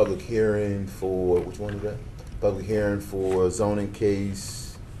 Public hearing for, which one is that? Public hearing for zoning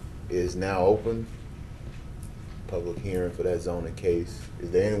case is now open. Public hearing for that zoning case.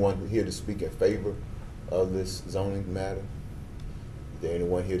 Is there anyone here to speak in favor of this zoning matter? Is there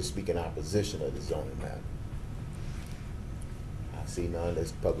anyone here to speak in opposition of the zoning matter? I see none.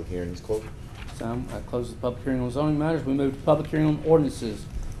 This public hearing is closed. Time I close the public hearing on zoning matters. We move to public hearing on ordinances.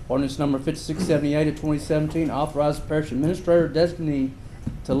 Ordinance number 5678 of 2017 authorizes the parish administrator designee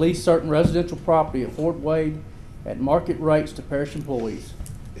to lease certain residential property at Fort Wade at market rates to parish employees.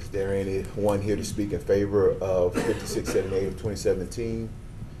 Is there anyone here to speak in favor of 5678 of 2017?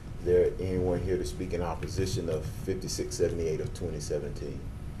 Is there anyone here to speak in opposition of 5678 of 2017?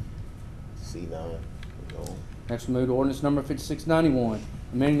 See none. Go on. Next, we move to ordinance number 5691,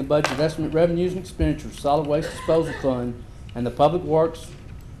 amending the budget of estimate revenues and expenditures, solid waste disposal fund, and the public works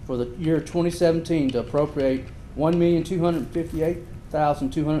for the year 2017 to appropriate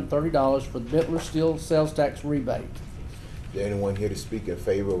 $1,258,230 for the Bittler Steel sales tax rebate. Is there anyone here to speak in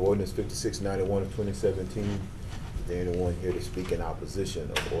favor of ordinance 5691 of 2017? Is there anyone here to speak in opposition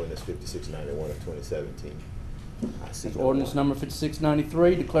of ordinance 5691 of 2017? I see no Ordinance one. number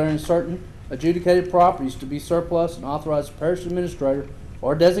 5693, declaring certain adjudicated properties to be surplus and authorize the parish administrator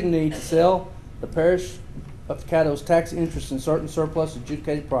or designee to sell the parish of Caddo's tax interest in certain surplus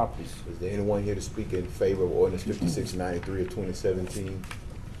adjudicated properties. Is there anyone here to speak in favor of ordinance 5693 of 2017?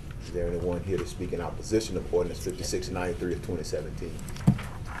 Is there anyone here to speak in opposition of ordinance 5693 of 2017?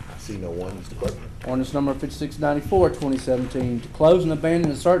 I see no one, Mr. Clerk. Ordinance number 5694, 2017, to close and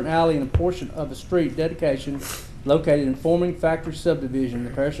abandon a certain alley and a portion of a street dedication located in forming factory subdivision in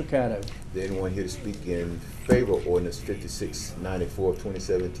the parish of Caddo. Is there anyone here to speak in favor of ordinance 5694 of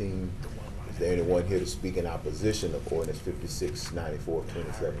 2017? Is there anyone here to speak in opposition of ordinance 5694 of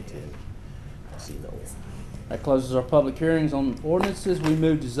 2017? I see no one. That closes our public hearings on ordinances. We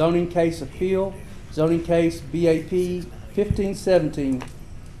move to zoning case appeal. Zoning case BAP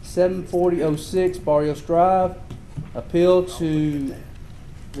 1517-74006 Barrios Drive. Appeal to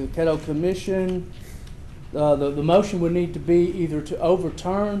the Caddo Commission. The motion would need to be either to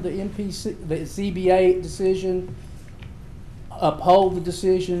overturn the ZBA decision, uphold the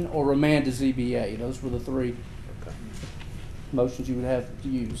decision, or remand to ZBA. Those were the three motions you would have to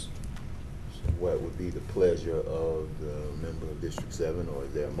use. So what would be the pleasure of the member of District 7, or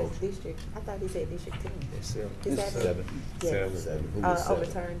is there a motion? District, I thought he said District 10. It's 7. Is that it? 7. Yeah. 7. Who was 7?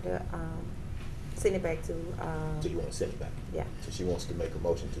 Overturn the, send it back to, So you want to send it back? yeah. So she wants to make a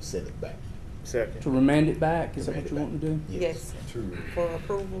motion to send it back. Second. To remand it back, is that Remand what you it want to do? Yes, for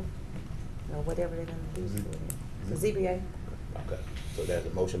approval, or whatever they're gonna do. The ZBA. Okay, so there's a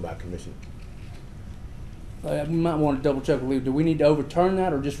motion by Commissioner. We might want to double check. Do we need to overturn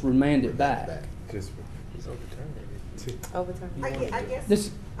that or just remand it back? Just Overturn. I guess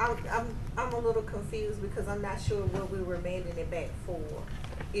This- I'm a little confused because I'm not sure what we were remanding it back for.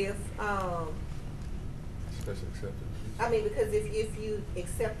 If, special acceptance. I mean, because if you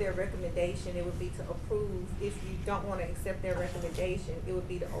accept their recommendation, it would be to approve. If you don't wanna accept their recommendation, it would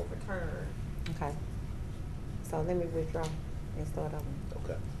be to overturn. Okay. So let me withdraw and start over.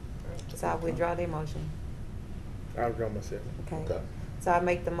 Okay. So I withdraw their motion. I'll withdraw myself. Okay. Okay. So I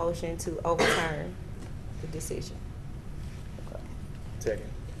make the motion to overturn the decision. Second.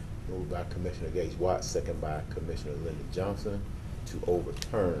 Moved by Commissioner Gates Watts, second by Commissioner Linda Johnson to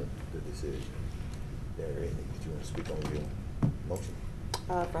overturn the decision. There, did you want to speak on your motion?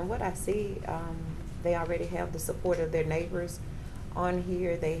 From what I see, they already have the support of their neighbors on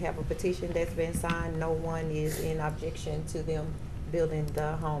here. They have a petition that's been signed. No one is in objection to them building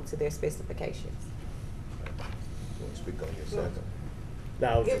the home to their specifications. You want to speak on your second? No,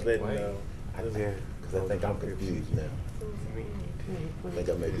 I was just letting know. Because I think I'm confused now. I think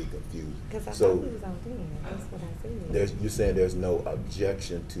I may be confused. Because I So thought we was on 10, that's what I said. you're saying there's no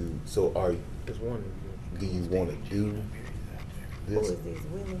objection to, so There's one. do you want to do Who this? is this,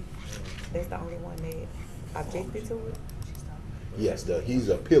 Willie? That's the only one that objected to it? Yes, he's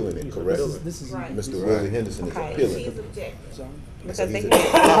appealing it, correct? This is Right. Mr. Willie Henderson is Okay. appealing She's it. objecting. So Because they he's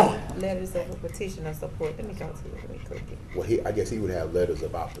have letters of petition of support. Let me go to it, let me click it. Well, I guess he would have letters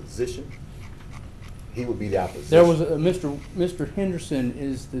of opposition. He would be the opposition. There was Mr. Henderson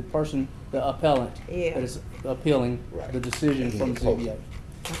is the person, the appellant, Yeah. that is appealing Right. the decision And he from the opposed ZBA. it.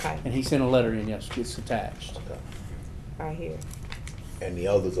 Okay, And he sent a letter in, yes, it's attached. Okay. right here, And the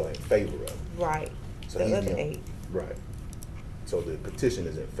others are in favor of it. right. So The he's other the- 8. Right. So the petition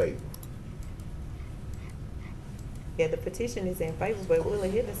is in favor. Yeah, the petition is in favor, but Willie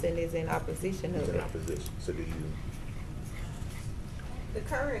Henderson is in opposition He's of in it. opposition. So do you, The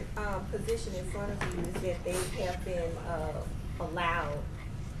current position in front of you is that they have been allowed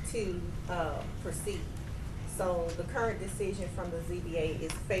to proceed. So the current decision from the ZBA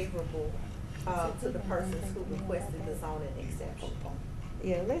is favorable to the persons who requested the zoning exception.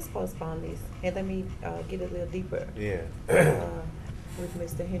 Yeah, let's postpone this, and let me get a little deeper yeah. with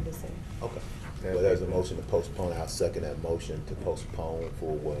Mr. Henderson. Okay. Well, there's a motion to postpone. I'll second that motion to postpone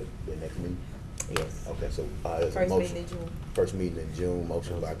for what, the next meeting? Yes. Okay, so there's a First motion. meeting in June. First meeting in June,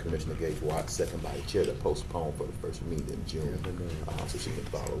 motion by Commissioner Gage Watts, second by the chair to postpone for the first meeting in June, so she can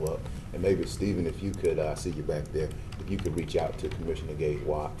follow up. And maybe Stephen, if you could, I see you back there, if you could reach out to Commissioner Gage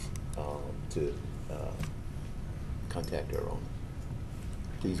Watts to contact her on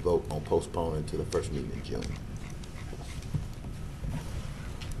it. Please vote on postponing to the first meeting in June.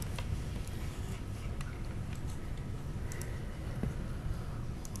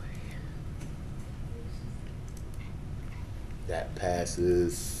 That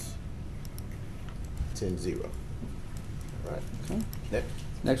passes 10-0. Right. Okay. Next.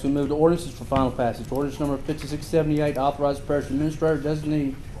 Next, we move to ordinances for final passage. Ordinance number 5678, authorize the parish administrator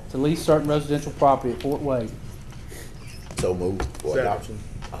designee to lease certain residential property at Fort Wade. So moved for Second. adoption.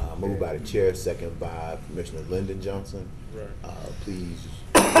 Moved by the chair, second by Commissioner Lyndon Johnson. Right. Please.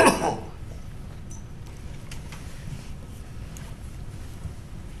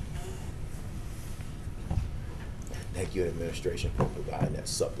 Thank you, administration, for providing that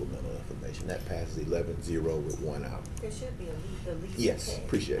supplemental information. That passes 11-0 with 1 out. There should be the lease. Yes, attached.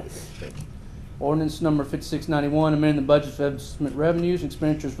 appreciate it. Thank you. Ordinance number 5691, amending the budget for estimate revenues and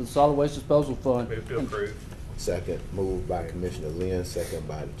expenditures for the solid waste disposal fund. Move to approve. Second, moved by Commissioner Lynn, second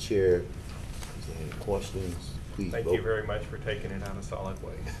by the chair. Is there any questions? Please vote. Thank you very much for taking it out of solid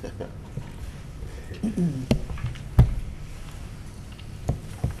waste.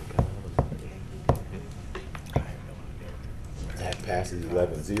 That passes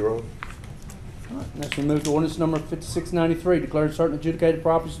 11-0. Next, we move to ordinance number 5693, declaring certain adjudicated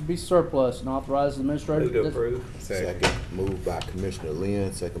properties to be surplus and authorize the administrator. Move to approve. Second, moved by Commissioner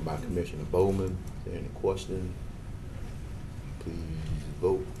Lynn, second by Commissioner Bowman. Is there any questions? Please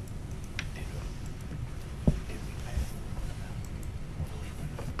vote.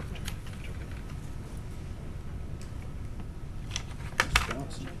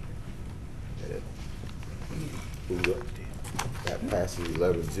 Move up. That passes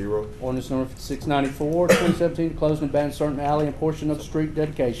 11-0. Ordinance number 5694, 2017, closing and abandoning certain alley and portion of the street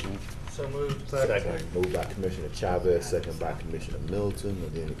dedication. So moved. Second, moved by Commissioner Chavez, second by Commissioner Middleton. Are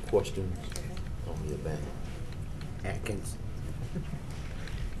there any questions on the abandonment? Atkins.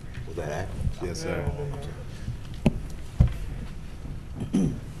 Was that Atkins? Yes, sir.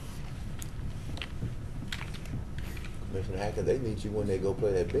 Commissioner Atkins, they need you when they go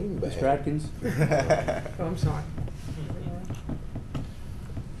play that beanbag. Mr. Atkins? Oh, I'm sorry.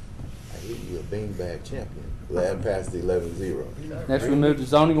 I hear you a beanbag champion. That passed 11-0. Next, we move to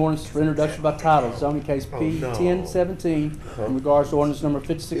zoning ordinance for introduction by title, zoning case P no. 1017, in regards to ordinance number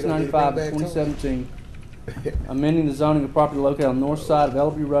 5695 of 2017, amending the zoning of property located on the north side of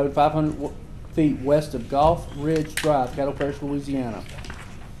Ellerby Road, 500 feet west of Golf Ridge Drive, Caddo Parish, Louisiana.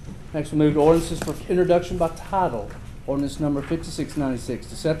 Next, we move to ordinances for introduction by title, ordinance number 5696,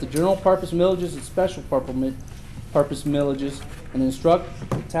 to set the general purpose millages and special purpose millages, and instruct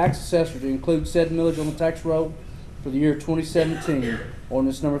the tax assessor to include said millage on the tax roll for the year 2017.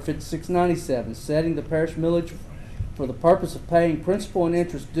 Ordinance number 5697, setting the parish millage for the purpose of paying principal and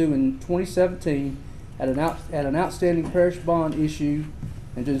interest due in 2017 at an outstanding parish bond issue,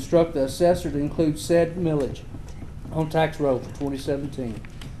 and to instruct the assessor to include said millage on tax roll for 2017.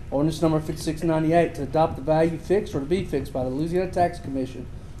 Ordinance number 5698, to adopt the value fixed or to be fixed by the Louisiana Tax Commission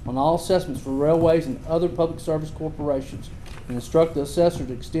on all assessments for railways and other public service corporations, and instruct the assessor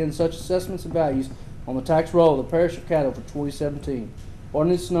to extend such assessments and values on the tax roll of the parish of Caddo for 2017.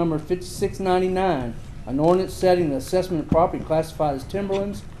 Ordinance number 5699, an ordinance setting the assessment of property classified as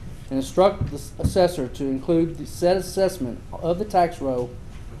timberlands, and instruct the assessor to include the said assessment of the tax roll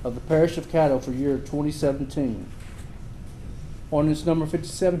of the parish of Caddo for year 2017. Ordinance number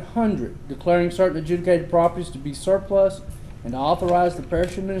 5700, declaring certain adjudicated properties to be surplus and to authorize the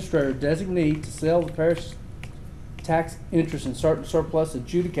parish administrator designee to sell the parish tax interest in certain surplus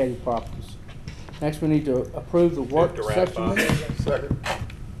adjudicated properties. Next, we need to approve the work to session ratify. minutes. Second.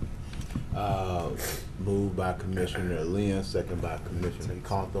 Moved by Commissioner Lynn, second by Commissioner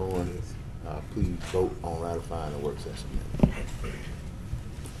Cawthorn. Please vote on ratifying the work session minutes.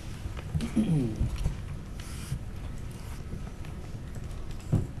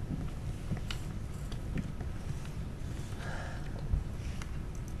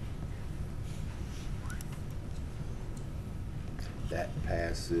 That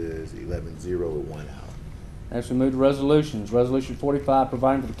passes 11-0 with 1 out. Next, we move to resolutions. Resolution 45,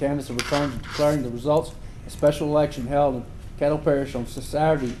 providing for the canvass of returns and declaring the results of a special election held in Caddo Parish on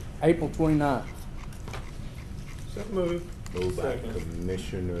Saturday, April 29th. So moved. Moved by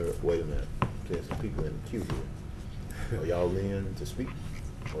Commissioner, wait a minute, there's some people in the queue here. Are y'all in to speak?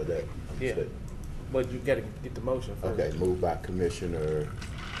 Or that, I'm Yeah. mistaken? But you gotta get the motion first. Okay, moved by Commissioner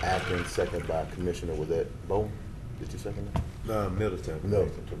Atkins, second by Commissioner, was that Bowman? Did you second that? No, Middleton.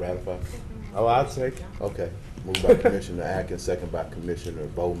 Middleton, to ratify? Oh, I'll take it. Okay, moved by Commissioner Atkins, second by Commissioner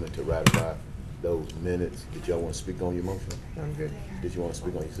Bowman to ratify those minutes. Did y'all want to speak on your motion? I'm good. Did you want to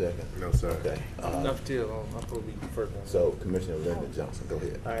speak on your second? No, sir. Okay. Enough till, I'll probably be the first one. So Commissioner Linda Johnson, go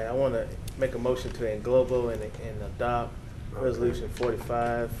ahead. All right, I want to make a motion to englobo and adopt resolution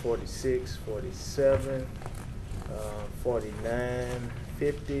 45, 46, 47, 49,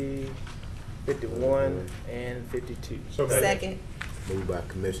 50, 51, and 52. Second. Moved by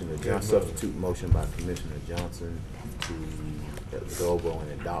Commissioner Johnson, substitute motion by Commissioner Johnson to go over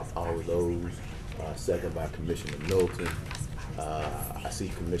and adopt all of those. Second by Commissioner Middleton. I see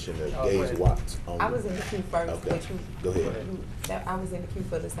Commissioner Gage Watts on. I was in the queue first, Okay. but you. Go ahead. I was in the queue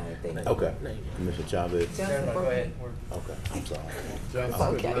for the same thing. Okay. Commissioner Chavez. Johnson Go ahead. Okay, I'm sorry. Johnson,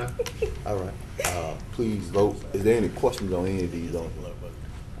 Okay. All right, please vote. Is there any questions on any of these? All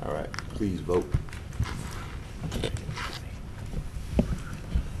right, please vote.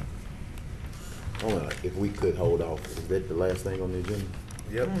 If we could hold off, is that the last thing on the agenda?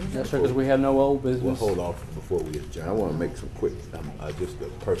 Yep. Yes, sir, because we have no old business. We'll hold off before we adjourn. I want to make some quick, just a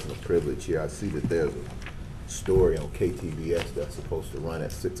personal privilege here. I see that there's a story on KTVS that's supposed to run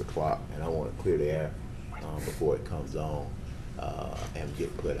at 6 o'clock, and I want to clear the air before it comes on and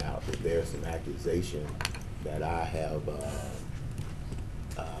get put out. That there's some accusation that I have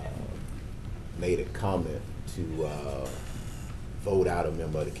made a comment to vote out a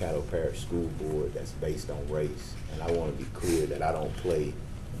member of the Caddo Parish School Board that's based on race. And I want to be clear that I don't play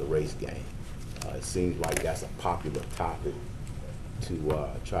the race game. It seems like that's a popular topic to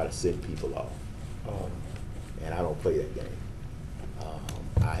try to send people off. And I don't play that game.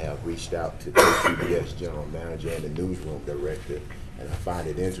 I have reached out to the CBS general manager and the newsroom director, and I find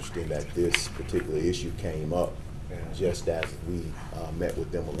it interesting that this particular issue came up just as we met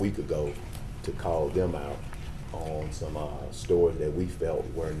with them a week ago to call them out on some stories that we felt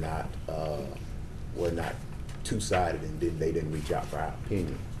were not two-sided, and they didn't reach out for our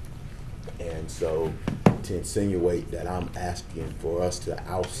opinion. And so to insinuate that I'm asking for us to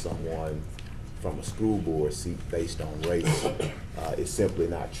oust someone from a school board seat based on race is simply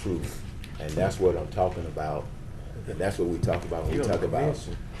not true. And that's what I'm talking about. And that's what we talk about when we talk about,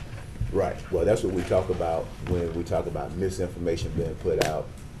 right, well, that's what we talk about when we talk about misinformation being put out,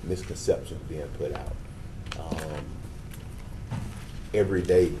 misconceptions being put out. Every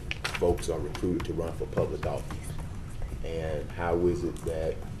day, folks are recruited to run for public office. And how is it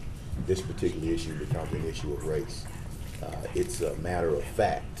that this particular issue becomes an issue of race? It's a matter of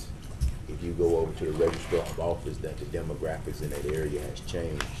fact, if you go over to the registrar of office, that the demographics in that area has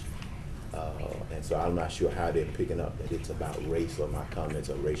changed. And so I'm not sure how they're picking up that it's about race or my comments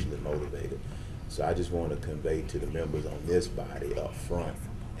are racially motivated. So I just want to convey to the members on this body up front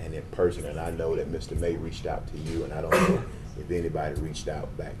and in person, and I know that Mr. May reached out to you, and I don't know if anybody reached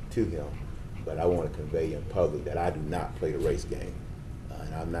out back to him, but I want to convey in public that I do not play the race game,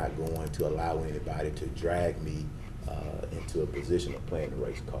 and I'm not going to allow anybody to drag me into a position of playing the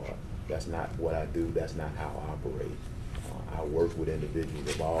race card. That's not what I do. That's not how I operate. I work with individuals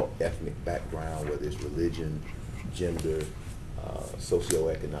of all ethnic background, whether it's religion, gender,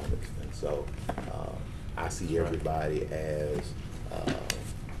 socioeconomics, and so I see everybody as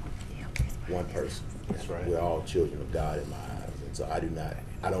one person. That's right. We're all children of God in my eyes, and so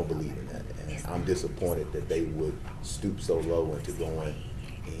I don't believe in that. And I'm disappointed that they would stoop so low into going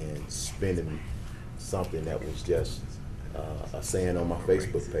and spending something that was just a saying on my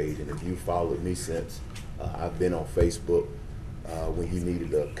Facebook page. And if you followed me since I've been on Facebook, when you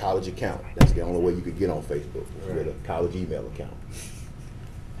needed a college account, that's the only way you could get on Facebook, was with a college email account.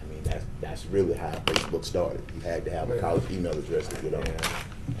 I mean, that's really how Facebook started. You had to have a college email address to get on.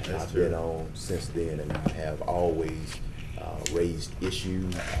 And I've been on since then, and I have always raised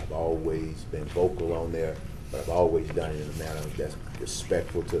issues. I've always been vocal on there, but I've always done it in a manner that's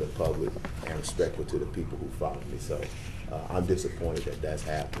respectful to the public and respectful to the people who follow me. So I'm disappointed that that's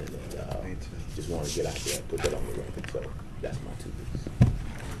happening, and just want to get out there and put that on the record. So that's my 2 weeks.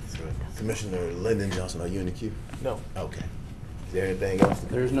 Commissioner Lyndon Johnson, are you in the queue? No. Okay. Is there anything else?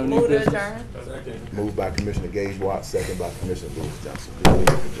 There's no new business. Moved by Commissioner Gage Watt, second by Commissioner Lewis Johnson.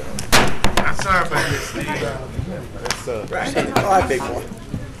 I'm sorry about this, Steve. That's Right. all right, big boy.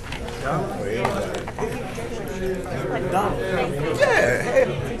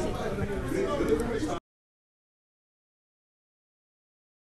 Yeah.